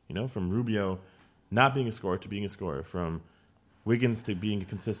change, from Rubio not being a scorer to being a scorer, from Wiggins to being a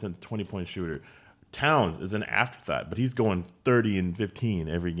consistent 20-point shooter, Towns is an afterthought, but he's going 30 and 15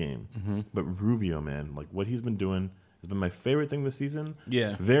 every game. But Rubio, man, like what he's been doing has been my favorite thing this season.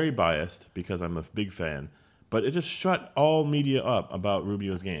 Yeah. Very biased because I'm a big fan, but it just shut all media up about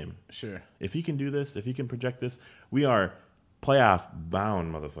Rubio's game. Sure. If he can do this, if he can project this, we are playoff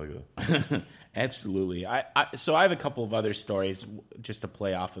bound, motherfucker. Absolutely. So I have a couple of other stories just to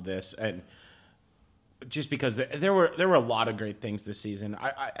play off of this, and just because there were a lot of great things this season.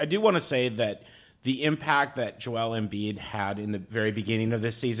 I do want to say that the impact that Joel Embiid had in the very beginning of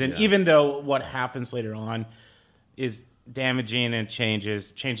this season, even though what happens later on is damaging and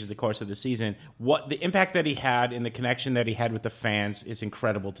changes the course of the season, what the impact that he had and the connection that he had with the fans is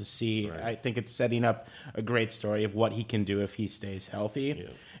incredible to see. Right. I think it's setting up a great story of what he can do if he stays healthy.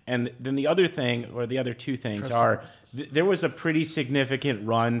 Yeah. And then the other thing, or the other two things, are there was a pretty significant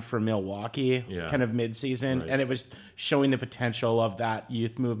run for Milwaukee kind of mid-season, and it was showing the potential of that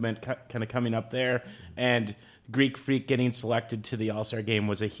youth movement kind of coming up there. And Greek Freak getting selected to the All-Star game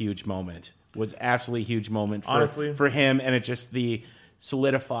was a huge moment. Was absolutely a huge moment for him, and it just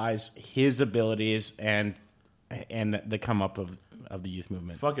solidifies his abilities and the come up of the youth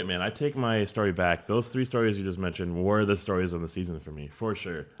movement. Fuck it, man. I take my story back. Those 3 stories you just mentioned were the stories of the season for me, for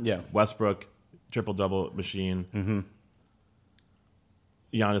sure. Yeah. Westbrook, triple-double machine. Mm-hmm.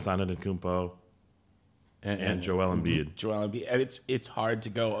 Giannis Antetokounmpo. And Joel Embiid. Joel Embiid. It's hard to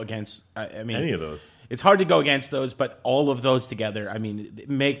go against. I mean, any of those. It's hard to go against those, but all of those together, I mean,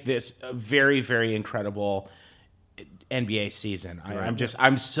 make this a very, very incredible NBA season.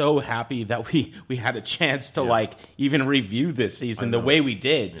 I'm so happy that we had a chance to even review this season the way we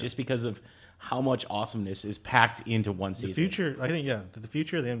did, just because of how much awesomeness is packed into one season. The future, I think, the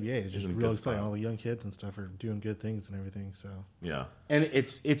future of the NBA is just really exciting. All the young kids and stuff are doing good things and everything. So and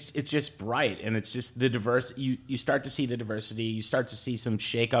it's just bright, and it's just the diverse. You start to see the diversity. You start to see some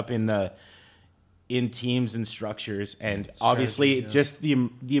shakeup in teams and structures, and obviously just the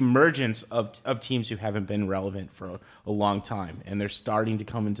emergence of teams who haven't been relevant for a long time, and they're starting to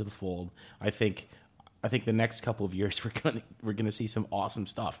come into the fold. I think the next couple of years we're gonna see some awesome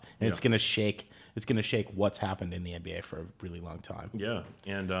stuff, and it's gonna shake what's happened in the NBA for a really long time. Yeah,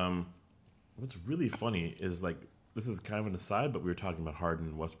 and what's really funny is this is kind of an aside, but we were talking about Harden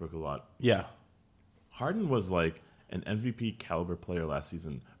and Westbrook a lot. Yeah, Harden was like an MVP caliber player last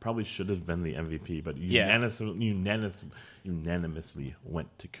season. Probably should have been the MVP, but unanimously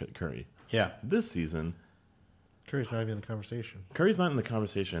went to Curry. Yeah, this season Curry's not even in the conversation. Curry's not in the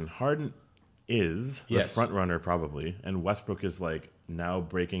conversation. Harden is the front runner probably, and Westbrook is now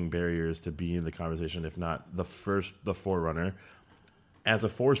breaking barriers to be in the conversation, if not the forerunner as a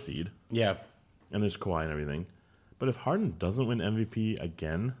 4 seed. Yeah, and there's Kawhi and everything, but if Harden doesn't win MVP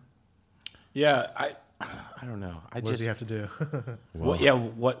again, I don't know. What does he have to do?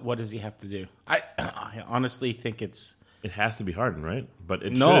 What does he have to do? I honestly think it has to be Harden, right? But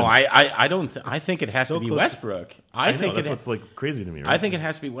I don't. I think it has to be Westbrook. I think that's what's crazy to me. Right? I think it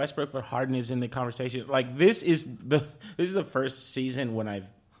has to be Westbrook, but Harden is in the conversation. This is the first season when I've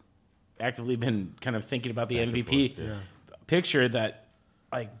actively been kind of thinking about the MVP picture that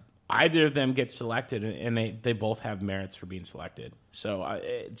either of them get selected, and they both have merits for being selected. So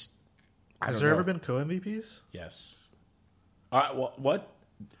has there ever been co-MVPs? Yes. What?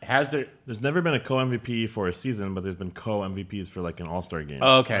 There's never been a co-MVP for a season, but there's been co-MVPs for an All-Star game.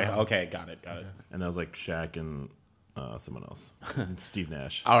 Oh, okay, got it. And that was Shaq and someone else, and Steve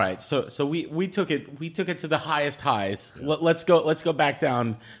Nash. All right, so we took it to the highest highs. Yeah. Let's go back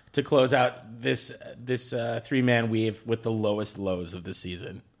down to close out this 3-man weave with the lowest lows of the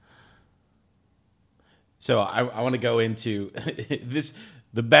season. So I want to go into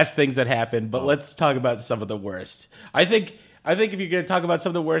the best things that happened, but let's talk about some of the worst. I think if you're going to talk about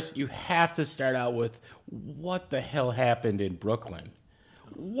some of the worst, you have to start out with what the hell happened in Brooklyn.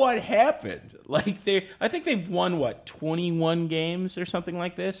 What happened? I think they've won 21 games or something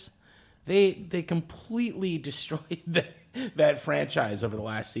like this. They completely destroyed that franchise over the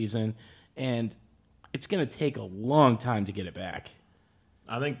last season, and it's going to take a long time to get it back.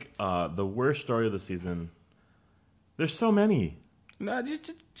 I think the worst story of the season. There's so many. No,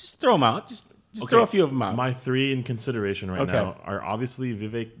 just throw them out. Just throw a few of them out. My 3 in consideration right now are obviously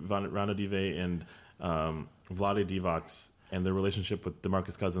Vivek Ranadive and Vlade Divac and their relationship with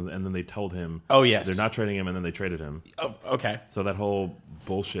DeMarcus Cousins, and then they told him, "Oh yes, they're not trading him," and then they traded him. Oh, okay. So that whole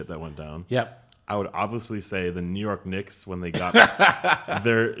bullshit that went down. Yep. I would obviously say the New York Knicks when they got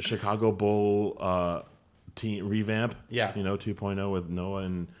their Chicago Bull team revamp. Yeah. 2.0 with Noah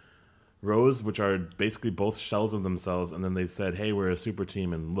and Rose, which are basically both shells of themselves, and then they said, hey, we're a super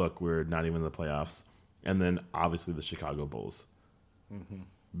team, and look, we're not even in the playoffs. And then, obviously, the Chicago Bulls. Mm-hmm.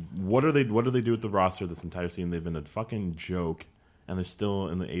 What do they do with the roster this entire season? They've been a fucking joke, and they're still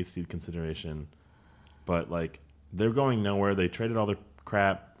in the 8th seed consideration. But like, they're going nowhere. They traded all their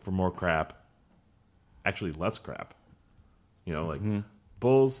crap for more crap. Actually, less crap. You know, like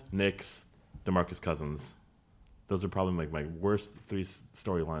Bulls, Knicks, DeMarcus Cousins. Those are probably like my worst 3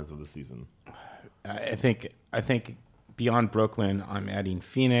 storylines of the season. I think beyond Brooklyn, I'm adding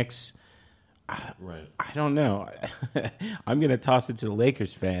Phoenix. Right. I don't know. I'm going to toss it to the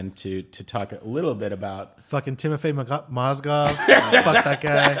Lakers fan to talk a little bit about. Fucking Timofey Mozgov. Fuck that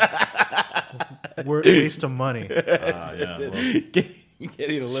guy. We're a waste of money. Yeah. Well,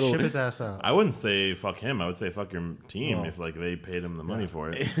 Getting a little. Ship his ass out. I wouldn't say fuck him. I would say fuck your team if like they paid him the money for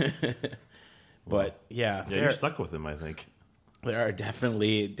it. But yeah, You're stuck with him, I think. There are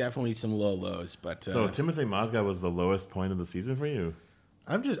definitely some low lows. But So Timothy Mozgov was the lowest point of the season for you.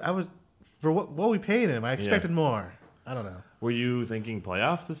 I was for what we paid him. I expected more. I don't know. Were you thinking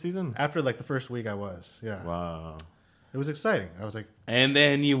playoffs this season? After like the first week, I was. Yeah. Wow. It was exciting. I was like, and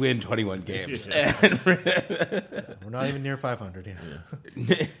then you win 21 games. we're not even near 500.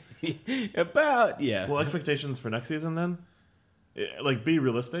 Yeah. Well, expectations for next season then? Like, be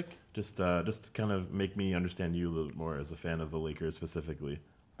realistic. Just kind of make me understand you a little more as a fan of the Lakers specifically.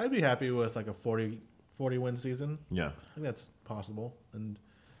 I'd be happy with like a 40 win season. Yeah. I think that's possible, and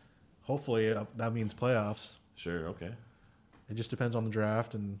hopefully that means playoffs. Sure. Okay. It just depends on the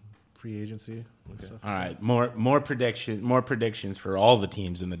draft and free agency and stuff. All right, more predictions for all the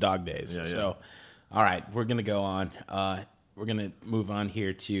teams in the dog days. Yeah. So, all right, we're gonna go on. We're gonna move on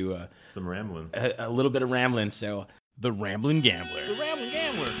here to Some rambling. a little bit of rambling. So, the Rambling Gambler. The Rambling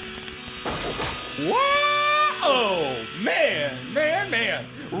Gambler. Whoa, man,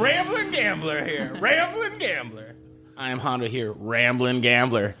 Rambling Gambler here, Rambling Gambler. I am Honda here, Rambling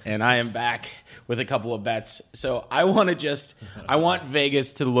Gambler, and I am back with a couple of bets. So I want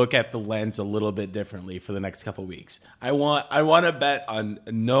Vegas to look at the lens a little bit differently for the next couple of weeks. I want to bet on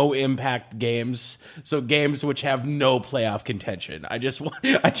no impact games, so games which have no playoff contention. I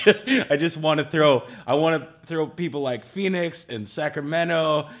want to throw people like Phoenix and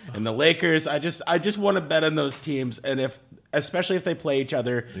Sacramento and the Lakers. I just want to bet on those teams, and especially if they play each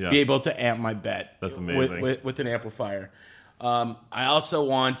other, be able to amp my bet. That's amazing. With an amplifier. I also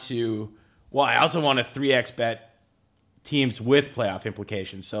want to 3x bet teams with playoff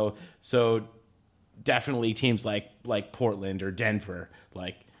implications. So definitely teams like Portland or Denver,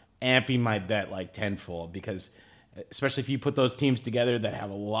 like amping my bet like tenfold, because especially if you put those teams together that have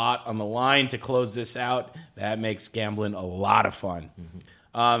a lot on the line to close this out, that makes gambling a lot of fun.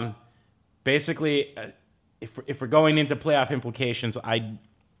 Mm-hmm. Basically, if we're going into playoff implications, I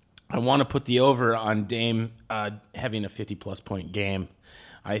want to put the over on Dame having a 50-plus point game.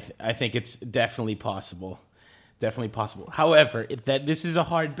 I think it's definitely possible. Definitely possible. However, this is a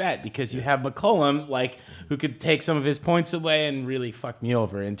hard bet because you have McCollum, who could take some of his points away and really fuck me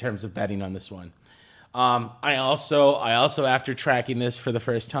over in terms of betting on this one. I also, after tracking this for the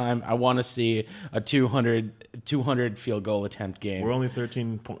first time, I want to see a 200 field goal attempt game. We're only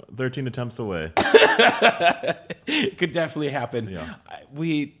 13 attempts away. It could definitely happen. Yeah.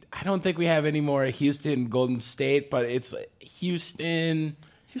 I don't think we have any more Houston, Golden State, but it's Houston,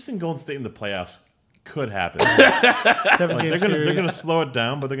 Golden State in the playoffs could happen. 7-game They're going to slow it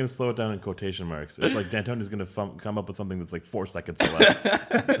down, but they're going to slow it down in quotation marks. It's like D'Antoni's going to come up with something that's like 4 seconds or less.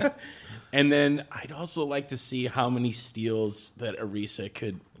 And then I'd also like to see how many steals that Ariza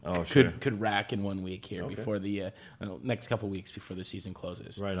could rack in 1 week here before the next couple weeks before the season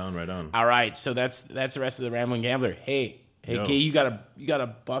closes. Right on. All right, so that's the rest of the Rambling Gambler. Hey, Kay, you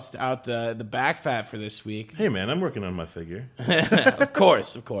gotta bust out the back fat for this week. Hey man, I'm working on my figure. Of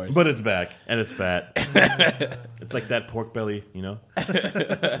course. But it's back and it's fat. It's like that pork belly, you know.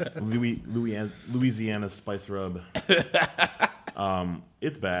 Louisiana spice rub.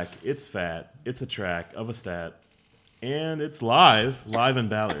 It's back. It's fat. It's a track of a stat, and it's live in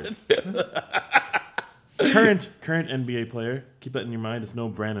Ballard. Current NBA player. Keep that in your mind. It's no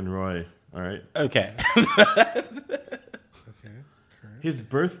Brandon Roy. All right. Okay. His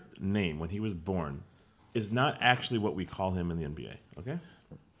birth name when he was born is not actually what we call him in the NBA. Okay.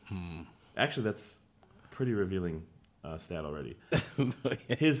 Actually, that's pretty revealing stat already.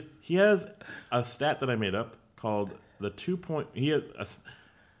 He has a stat that I made up called the 2 point. He has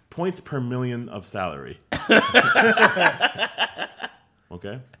points per million of salary.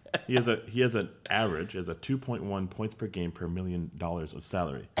 Okay. He has an average as a 2.1 points per game per $1 million of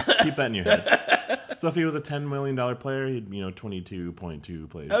salary. Keep that in your head. So if he was a $10 million player, he'd 22.2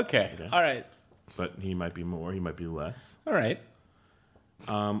 plays. Okay. All right. But he might be more. He might be less. All right.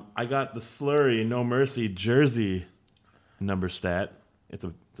 I got the Slurry No Mercy jersey number stat. It's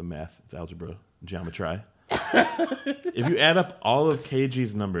It's a math. It's algebra. Geometry. If you add up all of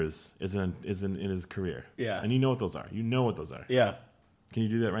KG's numbers in his career, Yeah. and you know what those are. You know what those are. Yeah. Can you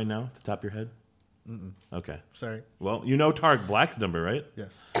do that right now at the top of your head? Okay. Sorry. Well, you know Tarek Black's number, right?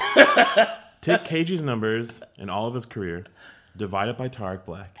 Yes. Take KG's numbers in all of his career, divide it by Tarek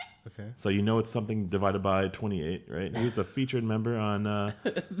Black. Okay. So you know it's something divided by 28, right? He was a featured member on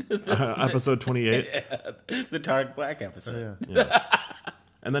episode 28. The Tarek Black episode. Yeah.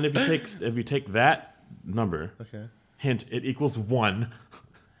 And then if you take that number, Okay. hint, it equals 1,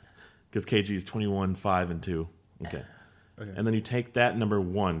 because KG is 21, 5, and 2. Okay. And then you take that number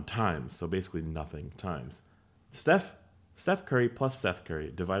 1 times, so basically nothing, times Steph Curry plus Steph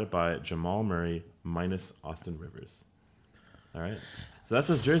Curry divided by Jamal Murray minus Austin Rivers. All right. So that's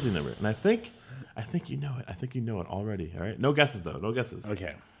his jersey number. And I think you know it. I think you know it already. All right. No guesses, though. No guesses.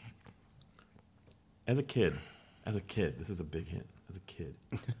 Okay. As a kid, this is a big hint. As a kid,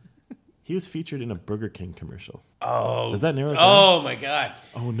 he was featured in a Burger King commercial. Oh. Does that narrow it down? Oh, my God.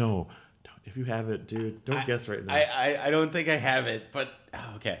 Oh, no. If you have it, dude, don't guess right now. I don't think I have it, but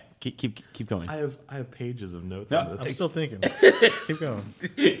okay. Keep going. I have pages of notes No, on this. I'm still thinking. Keep going.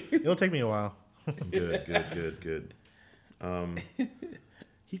 It'll take me a while. Good.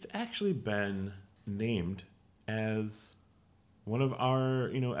 He's actually been named as one of our,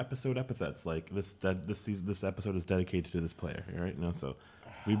 episode epithets. Like this episode is dedicated to this player, right? So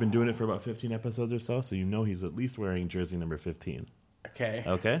we've been doing it for about 15 episodes or so. So he's at least wearing jersey number 15. Okay.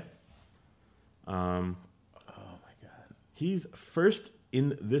 Okay. Oh my God. He's first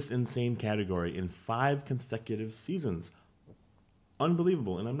in this insane category in 5 consecutive seasons.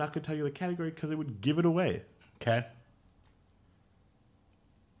 Unbelievable. And I'm not going to tell you the category because it would give it away. Okay.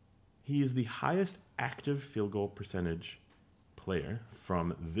 He is the highest active field goal percentage player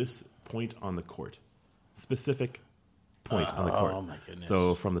from this point on the court. Specific point on the court. Oh, my goodness.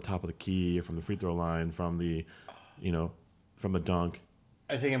 So from the top of the key, or from the free throw line, from the, from the dunk.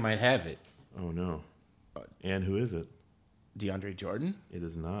 I think I might have it. Oh, no. And who is it? DeAndre Jordan? It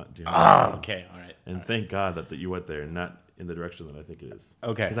is not. Oh, okay. All right. And thank God that you went there, not in the direction that I think it is.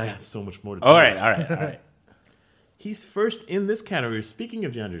 Okay. Because I have so much more to All tell right. you. All right. He's first in this category. Speaking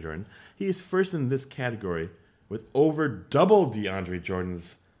of DeAndre Jordan, he is first in this category with over double DeAndre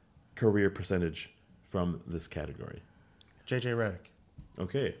Jordan's career percentage from this category. JJ Redick.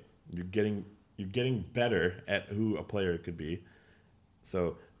 Okay, you're getting better at who a player could be.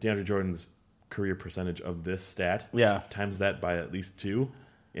 So DeAndre Jordan's career percentage of this stat, times that by at least 2,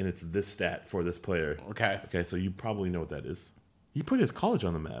 and it's this stat for this player. Okay, so you probably know what that is. He put his college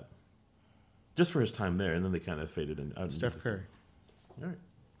on the map just for his time there, and then they kind of faded in. Steph Curry. All right,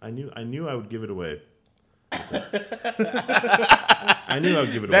 I knew I would give it away. I knew I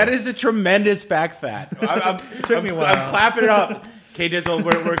would give it away. That is a tremendous back fat. It took me a while. I'm clapping it up. K Dizzle,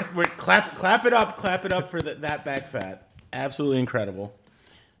 we're clap it up for that back fat. Absolutely incredible.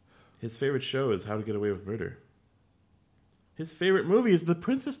 His favorite show is How to Get Away with Murder. His favorite movie is The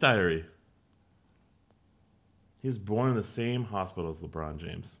Princess Diary. He was born in the same hospital as LeBron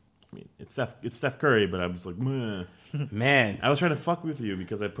James. I mean, it's Steph Curry, but I was like, meh. Man. I was trying to fuck with you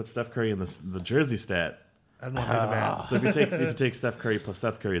because I put Steph Curry in the jersey stat. I don't know how to do the math. So if you take Steph Curry plus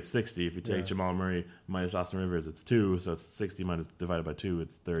Steph Curry, it's 60. If you take Jamal Murray minus Austin Rivers, it's 2. So it's 60 minus divided by 2,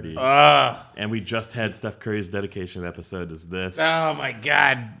 it's 30. And we just had Steph Curry's dedication episode is this. Oh my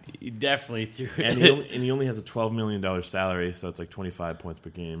God, you definitely threw it. And he only has a $12 million salary, so it's like 25 points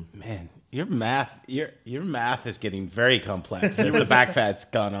per game. Man, your math is getting very complex as the back fat's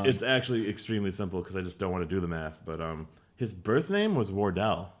gone on. It's actually extremely simple because I just don't want to do the math. But his birth name was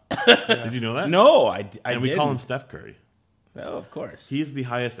Wardell. Did you know that? No, I and we call him Steph Curry. Oh, of course. He's the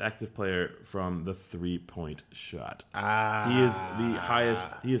highest active player from the 3-point shot. He is the highest.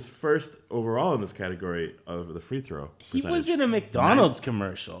 He is first overall in this category of the free throw percentage. He was in a McDonald's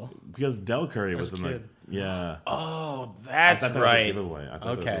commercial. Because Del As Curry was a in kid. Oh, that's I thought right. That was a giveaway. I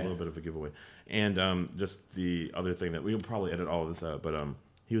thought that was a little bit of a giveaway. And just the other thing that we'll probably edit all of this out, but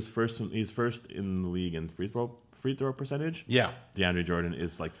he's first in the league in free throw percentage. Yeah. DeAndre Jordan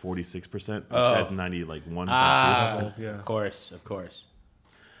is like 46%. This guy's 91.2. Yeah. Of course.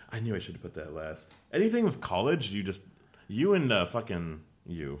 I knew I should have put that last. Anything with college, you and fucking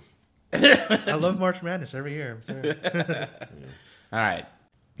you. I love March Madness every year. I'm sorry.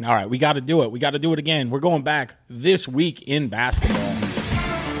 All right, we got to do it. We got to do it again. We're going back this week in basketball.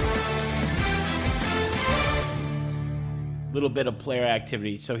 Little bit of player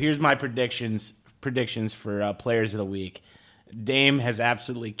activity. So here's my predictions for players of the week. Dame has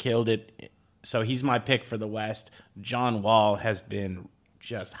absolutely killed it. So he's my pick for the West. John Wall has been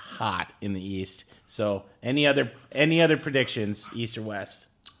just hot in the East. So any other predictions, East or West?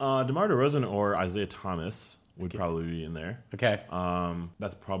 DeMar DeRozan or Isaiah Thomas would probably be in there. Okay.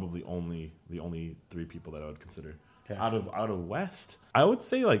 That's probably the only three people that I would consider. Okay. Out of West, I would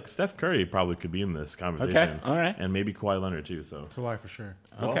say like Steph Curry probably could be in this conversation. Okay, all right. And maybe Kawhi Leonard too. So Kawhi for sure.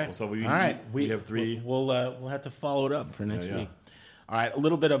 Okay. Well, so we all right. we have three. We'll have to follow it up for next Yeah. week. All right. A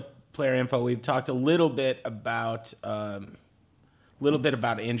little bit of player info. We've talked a little bit about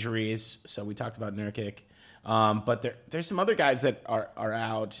injuries. So we talked about Nurkic, but there's some other guys that are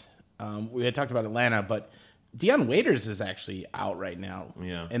out. We had talked about Atlanta, but Deion Waiters is actually out right now.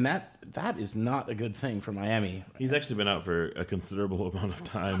 Yeah. And that is not a good thing for Miami. He's actually been out for a considerable amount of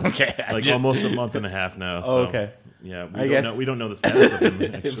time. Okay, like just- almost a month and a half now. So, okay. Yeah, I guess- we don't know the status of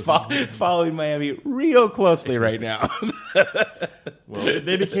him. Actually. Following Miami real closely right now. Well,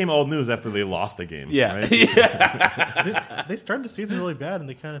 they became old news after they lost the game. Yeah. Right? They started the season really bad and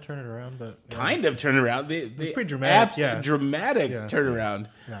they kind of turned it around, but Kind of turnaround. They pretty dramatic, dramatic Yeah. turnaround.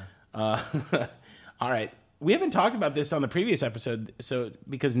 Yeah. All right. We haven't talked about this on the previous episode, so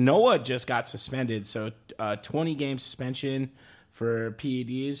because Noah just got suspended, so 20-game suspension for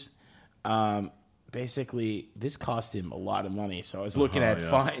PEDs. Basically, this cost him a lot of money. So I was looking at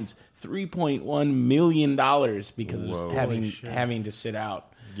fines, $3.1 million because of having to sit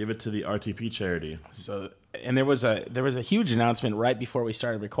out. Give it to the RTP charity. So, and there was a huge announcement right before we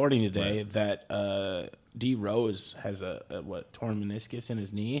started recording today that D Rose has a torn meniscus in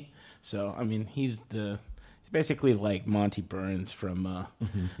his knee. So I mean he's basically like Monty Burns from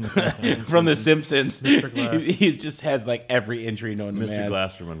from The Simpsons. He just has like every injury known to Mr. man.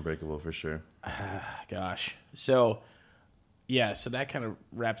 Glass from Unbreakable for sure. Gosh. So that kind of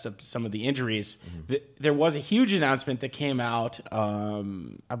wraps up some of the injuries. There was a huge announcement that came out.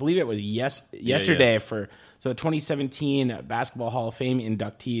 I believe it was yesterday for 2017 Basketball Hall of Fame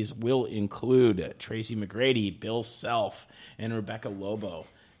inductees will include Tracy McGrady, Bill Self, and Rebecca Lobo.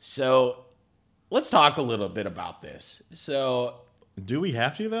 So let's talk a little bit about this. So, do we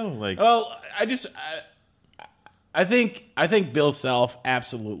have to though? Like, well, I think Bill Self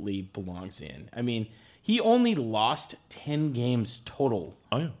absolutely belongs in. I mean, he only lost 10 games total.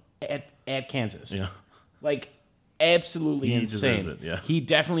 Oh yeah, at Kansas. Yeah, like absolutely he insane. deserves it, yeah. He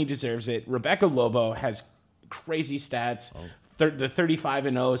definitely deserves it. Rebecca Lobo has crazy stats. The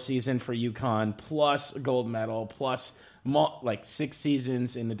 35-0 season for UConn, plus a gold medal, plus like 6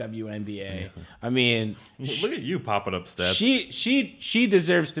 seasons in the WNBA. I mean, look at you popping up stats. she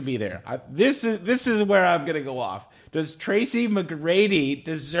deserves to be there. This is where I'm gonna go off. Does Tracy McGrady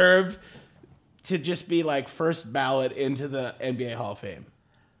deserve to just be like first ballot into the NBA Hall of Fame?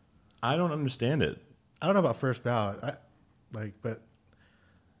 I don't understand it. I don't know about first ballot. But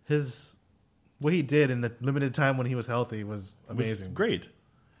what he did in the limited time when he was healthy was amazing. It was great.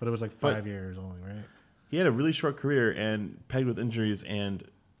 But it was like 5 years only, right? He had a really short career and pegged with injuries, and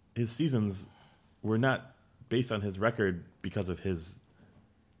his seasons were not based on his record because of his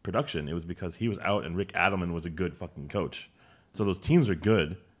production. It was because he was out and Rick Adelman was a good fucking coach. So those teams are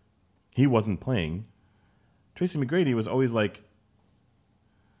good. He wasn't playing. Tracy McGrady was always like,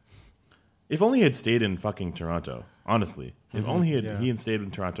 if only he had stayed in fucking Toronto, honestly. If only he had stayed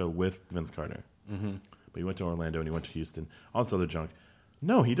in Toronto with Vince Carter. Mm-hmm. But he went to Orlando and he went to Houston. All this other junk.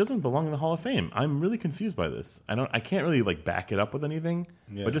 No, he doesn't belong in the Hall of Fame. I'm really confused by this. I can't really like back it up with anything.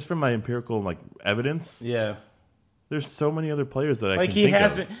 Yeah. But just from my empirical like evidence, there's so many other players that I can think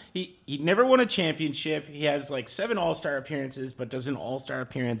of. He never won a championship. He has like 7 All-Star appearances, but does an All-Star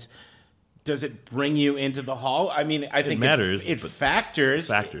appearance, does it bring you into the Hall? I mean, I think it matters. It factors.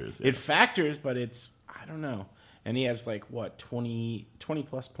 Factors. It factors, but it's, I don't know. And he has like, what, 20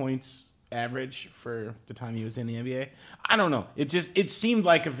 plus points average for the time he was in the NBA? I don't know. It seemed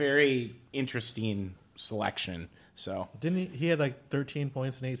like a very interesting selection. So didn't he had like 13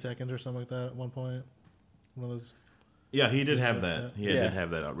 points in 8 seconds or something like that at one point? One of those. Yeah, he did have that. He did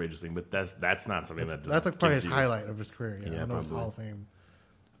have that outrageous thing, but that's not something that's like probably his highlight of his career. Yeah, I don't know if it's probably. Hall of Fame.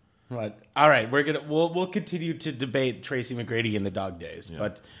 But all right, we'll continue to debate Tracy McGrady in the dog days. Yeah.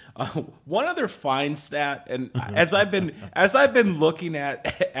 But one other fine stat, and as I've been looking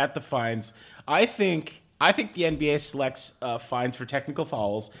at the fines, I think the NBA selects fines for technical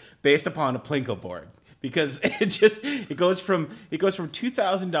fouls based upon a Plinko board. Because it goes from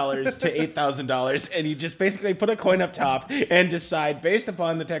 $2,000 to $8,000, and you just basically put a coin up top and decide based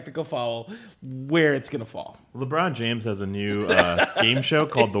upon the technical foul where it's gonna fall. LeBron James has a new game show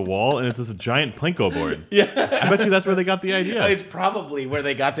called The Wall, and it's this giant Plinko board. Yeah, I bet you that's where they got the idea. It's probably where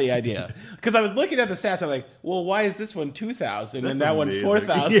they got the idea. Because I was looking at the stats, I'm like, well, why is this one 2,000 and that one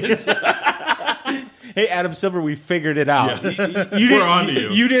 4,000? Hey, Adam Silver, we figured it out. Yeah. We're on to you.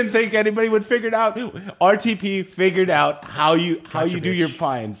 You didn't think anybody would figure it out. RTP figured out how you do bitch. your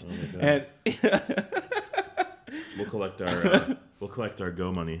fines, and We'll collect our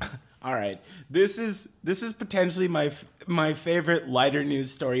go money. all right, this is potentially my favorite lighter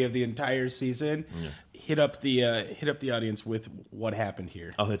news story of the entire season. Yeah. Hit up the audience with what happened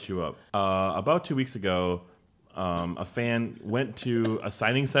here. I'll hit you up. About 2 weeks ago, a fan went to a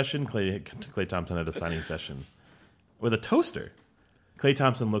signing session. Klay Thompson had a signing session with a toaster. Klay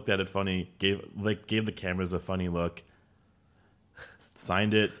Thompson looked at it funny, gave the cameras a funny look,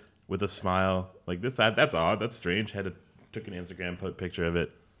 signed it with a smile. Like that's odd. That's strange. Took an Instagram picture of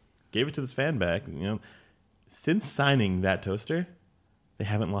it, gave it to this fan back. You know, since signing that toaster, they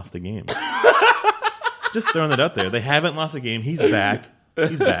haven't lost a game. Just throwing that out there. They haven't lost a game. He's back.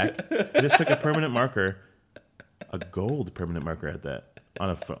 He just took a permanent marker, a gold permanent marker at that,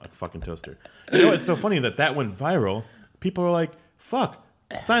 on a fucking toaster. You know, it's so funny that went viral. People were like, fuck,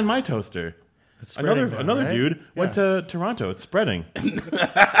 sign my toaster. Another right? dude went to Toronto. It's spreading.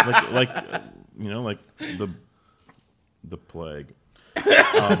 like the plague.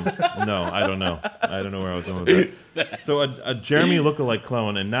 No, I don't know. I don't know where I was going with that. So a Jeremy lookalike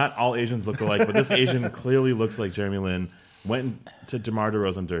clone, and not all Asians look alike, but this Asian clearly looks like Jeremy Lin, went to DeMar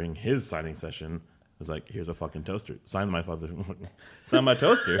DeRozan during his signing session. Was like, here's a fucking toaster. Sign my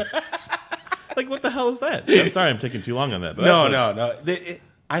toaster. Like, what the hell is that? I'm sorry, I'm taking too long on that. But No.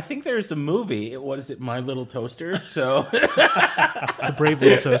 I think there's a movie. What is it? My Little Toaster. So The Brave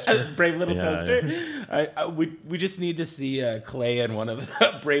Little Toaster. Brave Little Yeah, Toaster. Yeah. We just need to see Clay in one of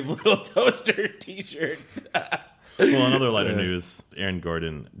the Brave Little Toaster T-shirt. Well, in other lighter news, Aaron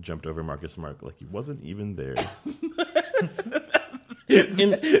Gordon jumped over Marcus Smart like he wasn't even there.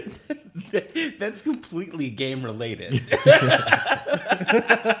 That's completely game related.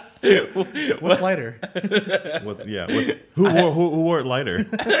 What's lighter? Who wore it lighter?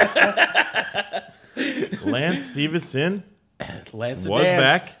 Lance Stevenson Lance was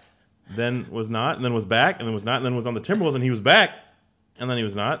Dance. back, then was not, and then was back, and then was not, and then was on the Timberwolves, and he was back, and then he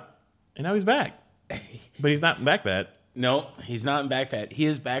was not, and now he's back. But he's not back that. No, he's not in back fat. He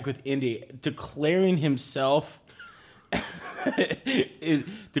is back with Indy, declaring himself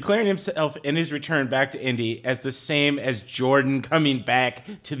in his return back to Indy as the same as Jordan coming back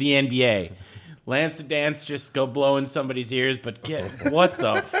to the NBA. Lance the Dance just go blowing somebody's ears, but what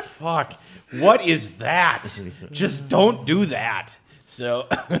the fuck? What is that? Just don't do that. So,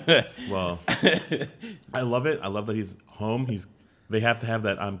 Well, I love it. I love that he's home. They have to have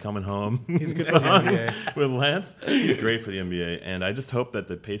that "I'm coming home" He's good for the song NBA. with Lance. He's great for the NBA, and I just hope that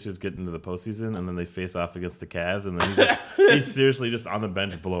the Pacers get into the postseason and then they face off against the Cavs, and then he's seriously just on the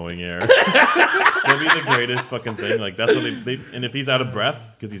bench blowing air. That'd be the greatest fucking thing. Like that's what they and if he's out of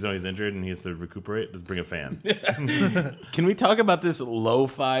breath because he's always injured and he has to recuperate, just bring a fan. can we talk about this low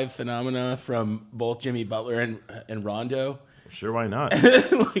five phenomena from both Jimmy Butler and Rondo? Sure, why not?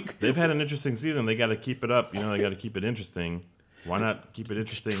 They've had an interesting season. They got to keep it up. You know, they got to keep it interesting. Why not keep it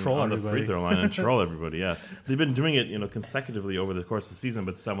interesting troll on the everybody. free throw line and troll everybody? Yeah, they've been doing it, consecutively over the course of the season.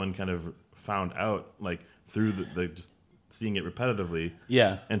 But someone kind of found out, like through the just seeing it repetitively,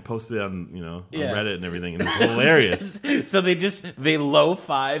 Yeah. and posted it on on Yeah. Reddit and everything, and it's hilarious. So they low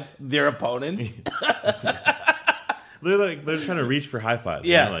five their opponents. They're trying to reach for high fives.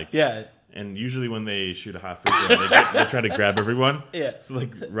 Yeah, yeah. And usually when they shoot a high free throw, they try to grab everyone. Yeah. So like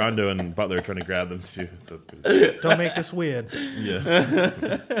Rondo and Butler are trying to grab them too. So it's pretty Don't make this weird.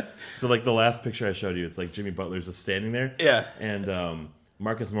 Yeah. So like the last picture I showed you, it's like Jimmy Butler's just standing there. Yeah. And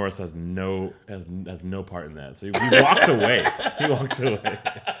Marcus Morris has no part in that. So he walks away.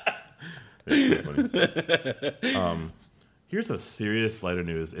 It's pretty funny. Here's a serious lighter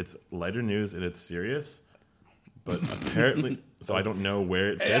news. It's lighter news and it's serious, but apparently, so I don't know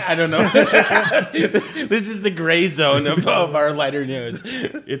where it fits. I don't know. This is the gray zone of our lighter news.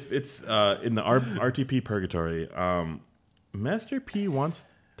 It's in the RTP purgatory. Master P wants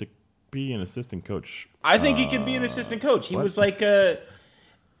to be an assistant coach. I think he could be an assistant coach. He what? was like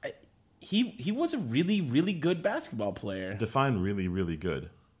he was a really, really good basketball player. Define really, really good.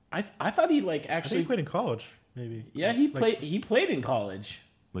 I thought he I think actually he played in college, maybe. yeah, he played in college.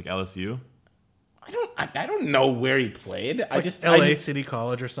 Like LSU? I don't know where he played. I Like just LA City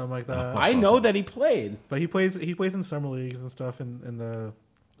College or something like that. I know that he played. But he plays in summer leagues and stuff in the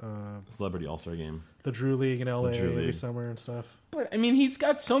Celebrity All-Star Game. the Drew League in LA Drew every League. summer and stuff. But I mean, he's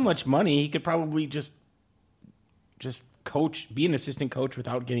got so much money. He could probably just coach, be an assistant coach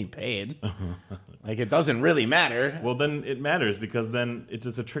without getting paid. Like it doesn't really matter. Well, then it matters because then it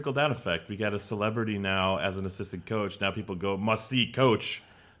is a trickle-down effect. We got a celebrity now as an assistant coach. Now people go, must-see coach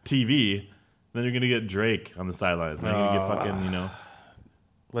TV. Then you're gonna get Drake on the sidelines. Then you're gonna get fucking,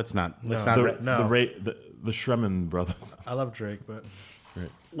 Let's not. No. the Shremmen brothers. I love Drake, but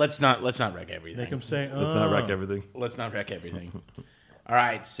Let's not wreck everything. make him say, Let's not wreck everything. Let's not wreck everything. All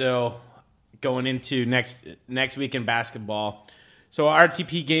right, so going into next week in basketball. So our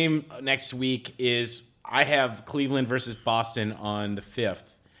RTP game next week is I have Cleveland versus Boston on the 5th,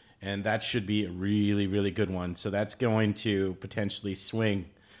 and that should be a really, really good one. So that's going to potentially swing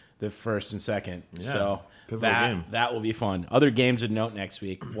the first and second. Yeah, so pivotal game. that will be fun. Other games of note next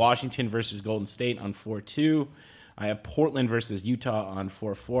week: Washington versus Golden State on 4-2. I have Portland versus Utah on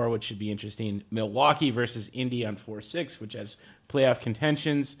 4-4, which should be interesting. Milwaukee versus Indy on 4-6, which has playoff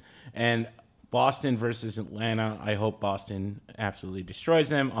contentions. And Boston versus Atlanta. I hope Boston absolutely destroys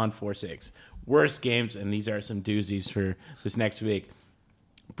them on 4-6. Worst games, and these are some doozies for this next week.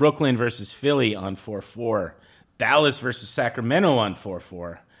 Brooklyn versus Philly on 4-4. Dallas versus Sacramento on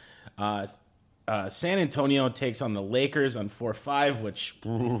 4-4. San Antonio takes on the Lakers on 4-5, which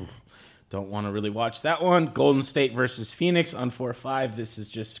don't want to really watch that one. Golden State versus Phoenix on 4-5. This is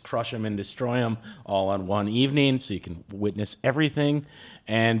just crush them and destroy them all on one evening, so you can witness everything.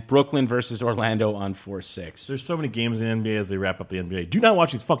 And Brooklyn versus Orlando on 4-6. There's so many games in the NBA as they wrap up the NBA. Do not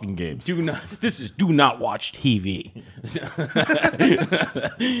watch these fucking games. Do not watch TV.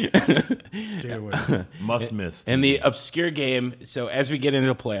 stay away. Must miss. And the obscure game. So as we get into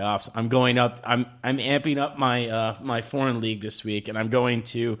the playoffs, I'm going up. I'm amping up my my foreign league this week, and I'm going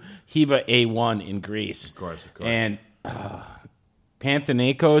to Hiba A1 in Greece. Of course. And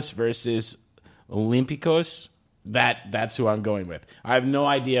Panathinaikos versus Olympiacos. That's who I'm going with. I have no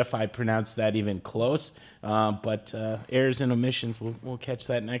idea if I pronounced that even close, but errors and omissions, we'll catch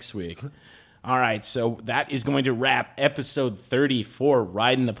that next week. All right, so that is going to wrap episode 34,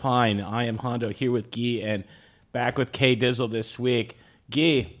 Riding the Pine. I am Hondo here with Guy and back with K Dizzle this week.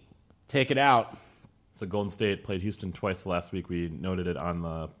 Guy, take it out. So Golden State played Houston twice last week. We noted it on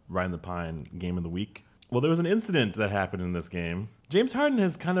the Riding the Pine game of the week. Well, there was an incident that happened in this game. James Harden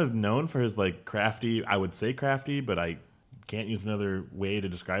is kind of known for his crafty, I would say crafty, but I can't use another way to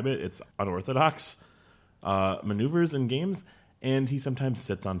describe it. It's unorthodox maneuvers in games, and he sometimes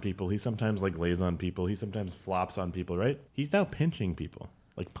sits on people. He sometimes lays on people. He sometimes flops on people, right? He's now pinching people,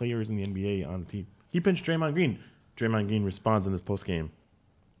 like players in the NBA on the team. He pinched Draymond Green. Draymond Green responds in this postgame.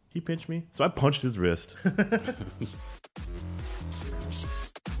 He pinched me, so I punched his wrist.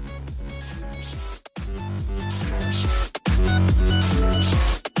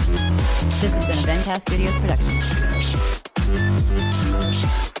 This is an Eventcast Studios production.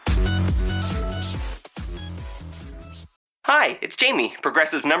 Hi, it's Jamie,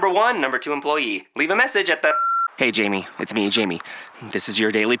 Progressive's #1, #2 employee. Leave a message at the... Hey, Jamie, it's me, Jamie. This is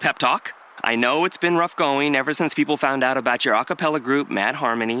your daily pep talk. I know it's been rough going ever since people found out about your a cappella group, Mad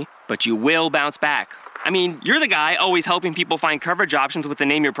Harmony, but you will bounce back. I mean, you're the guy always helping people find coverage options with the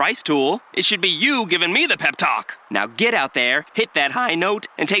Name Your Price tool. It should be you giving me the pep talk. Now get out there, hit that high note,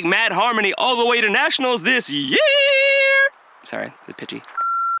 and take Mad Harmony all the way to nationals this year! Sorry, it's pitchy.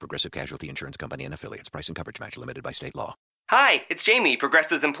 Progressive Casualty Insurance Company and Affiliates. Price and coverage match limited by state law. Hi, it's Jamie,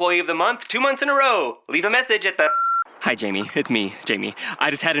 Progressive's Employee of the Month, 2 months in a row. Leave a message at the... Hi, Jamie. It's me, Jamie. I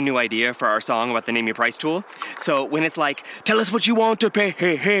just had a new idea for our song about the Name Your Price tool. So when it's like, tell us what you want to pay,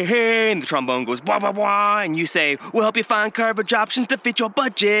 hey, hey, hey, and the trombone goes, blah, blah, blah, and you say, we'll help you find coverage options to fit your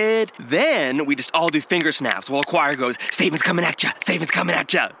budget. Then we just all do finger snaps while a choir goes, savings coming at ya, savings coming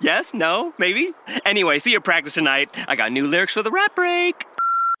at ya. Yes? No? Maybe? Anyway, see your practice tonight. I got new lyrics for the rap break.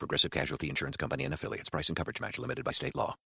 Progressive Casualty Insurance Company and Affiliates. Price and coverage match limited by state law.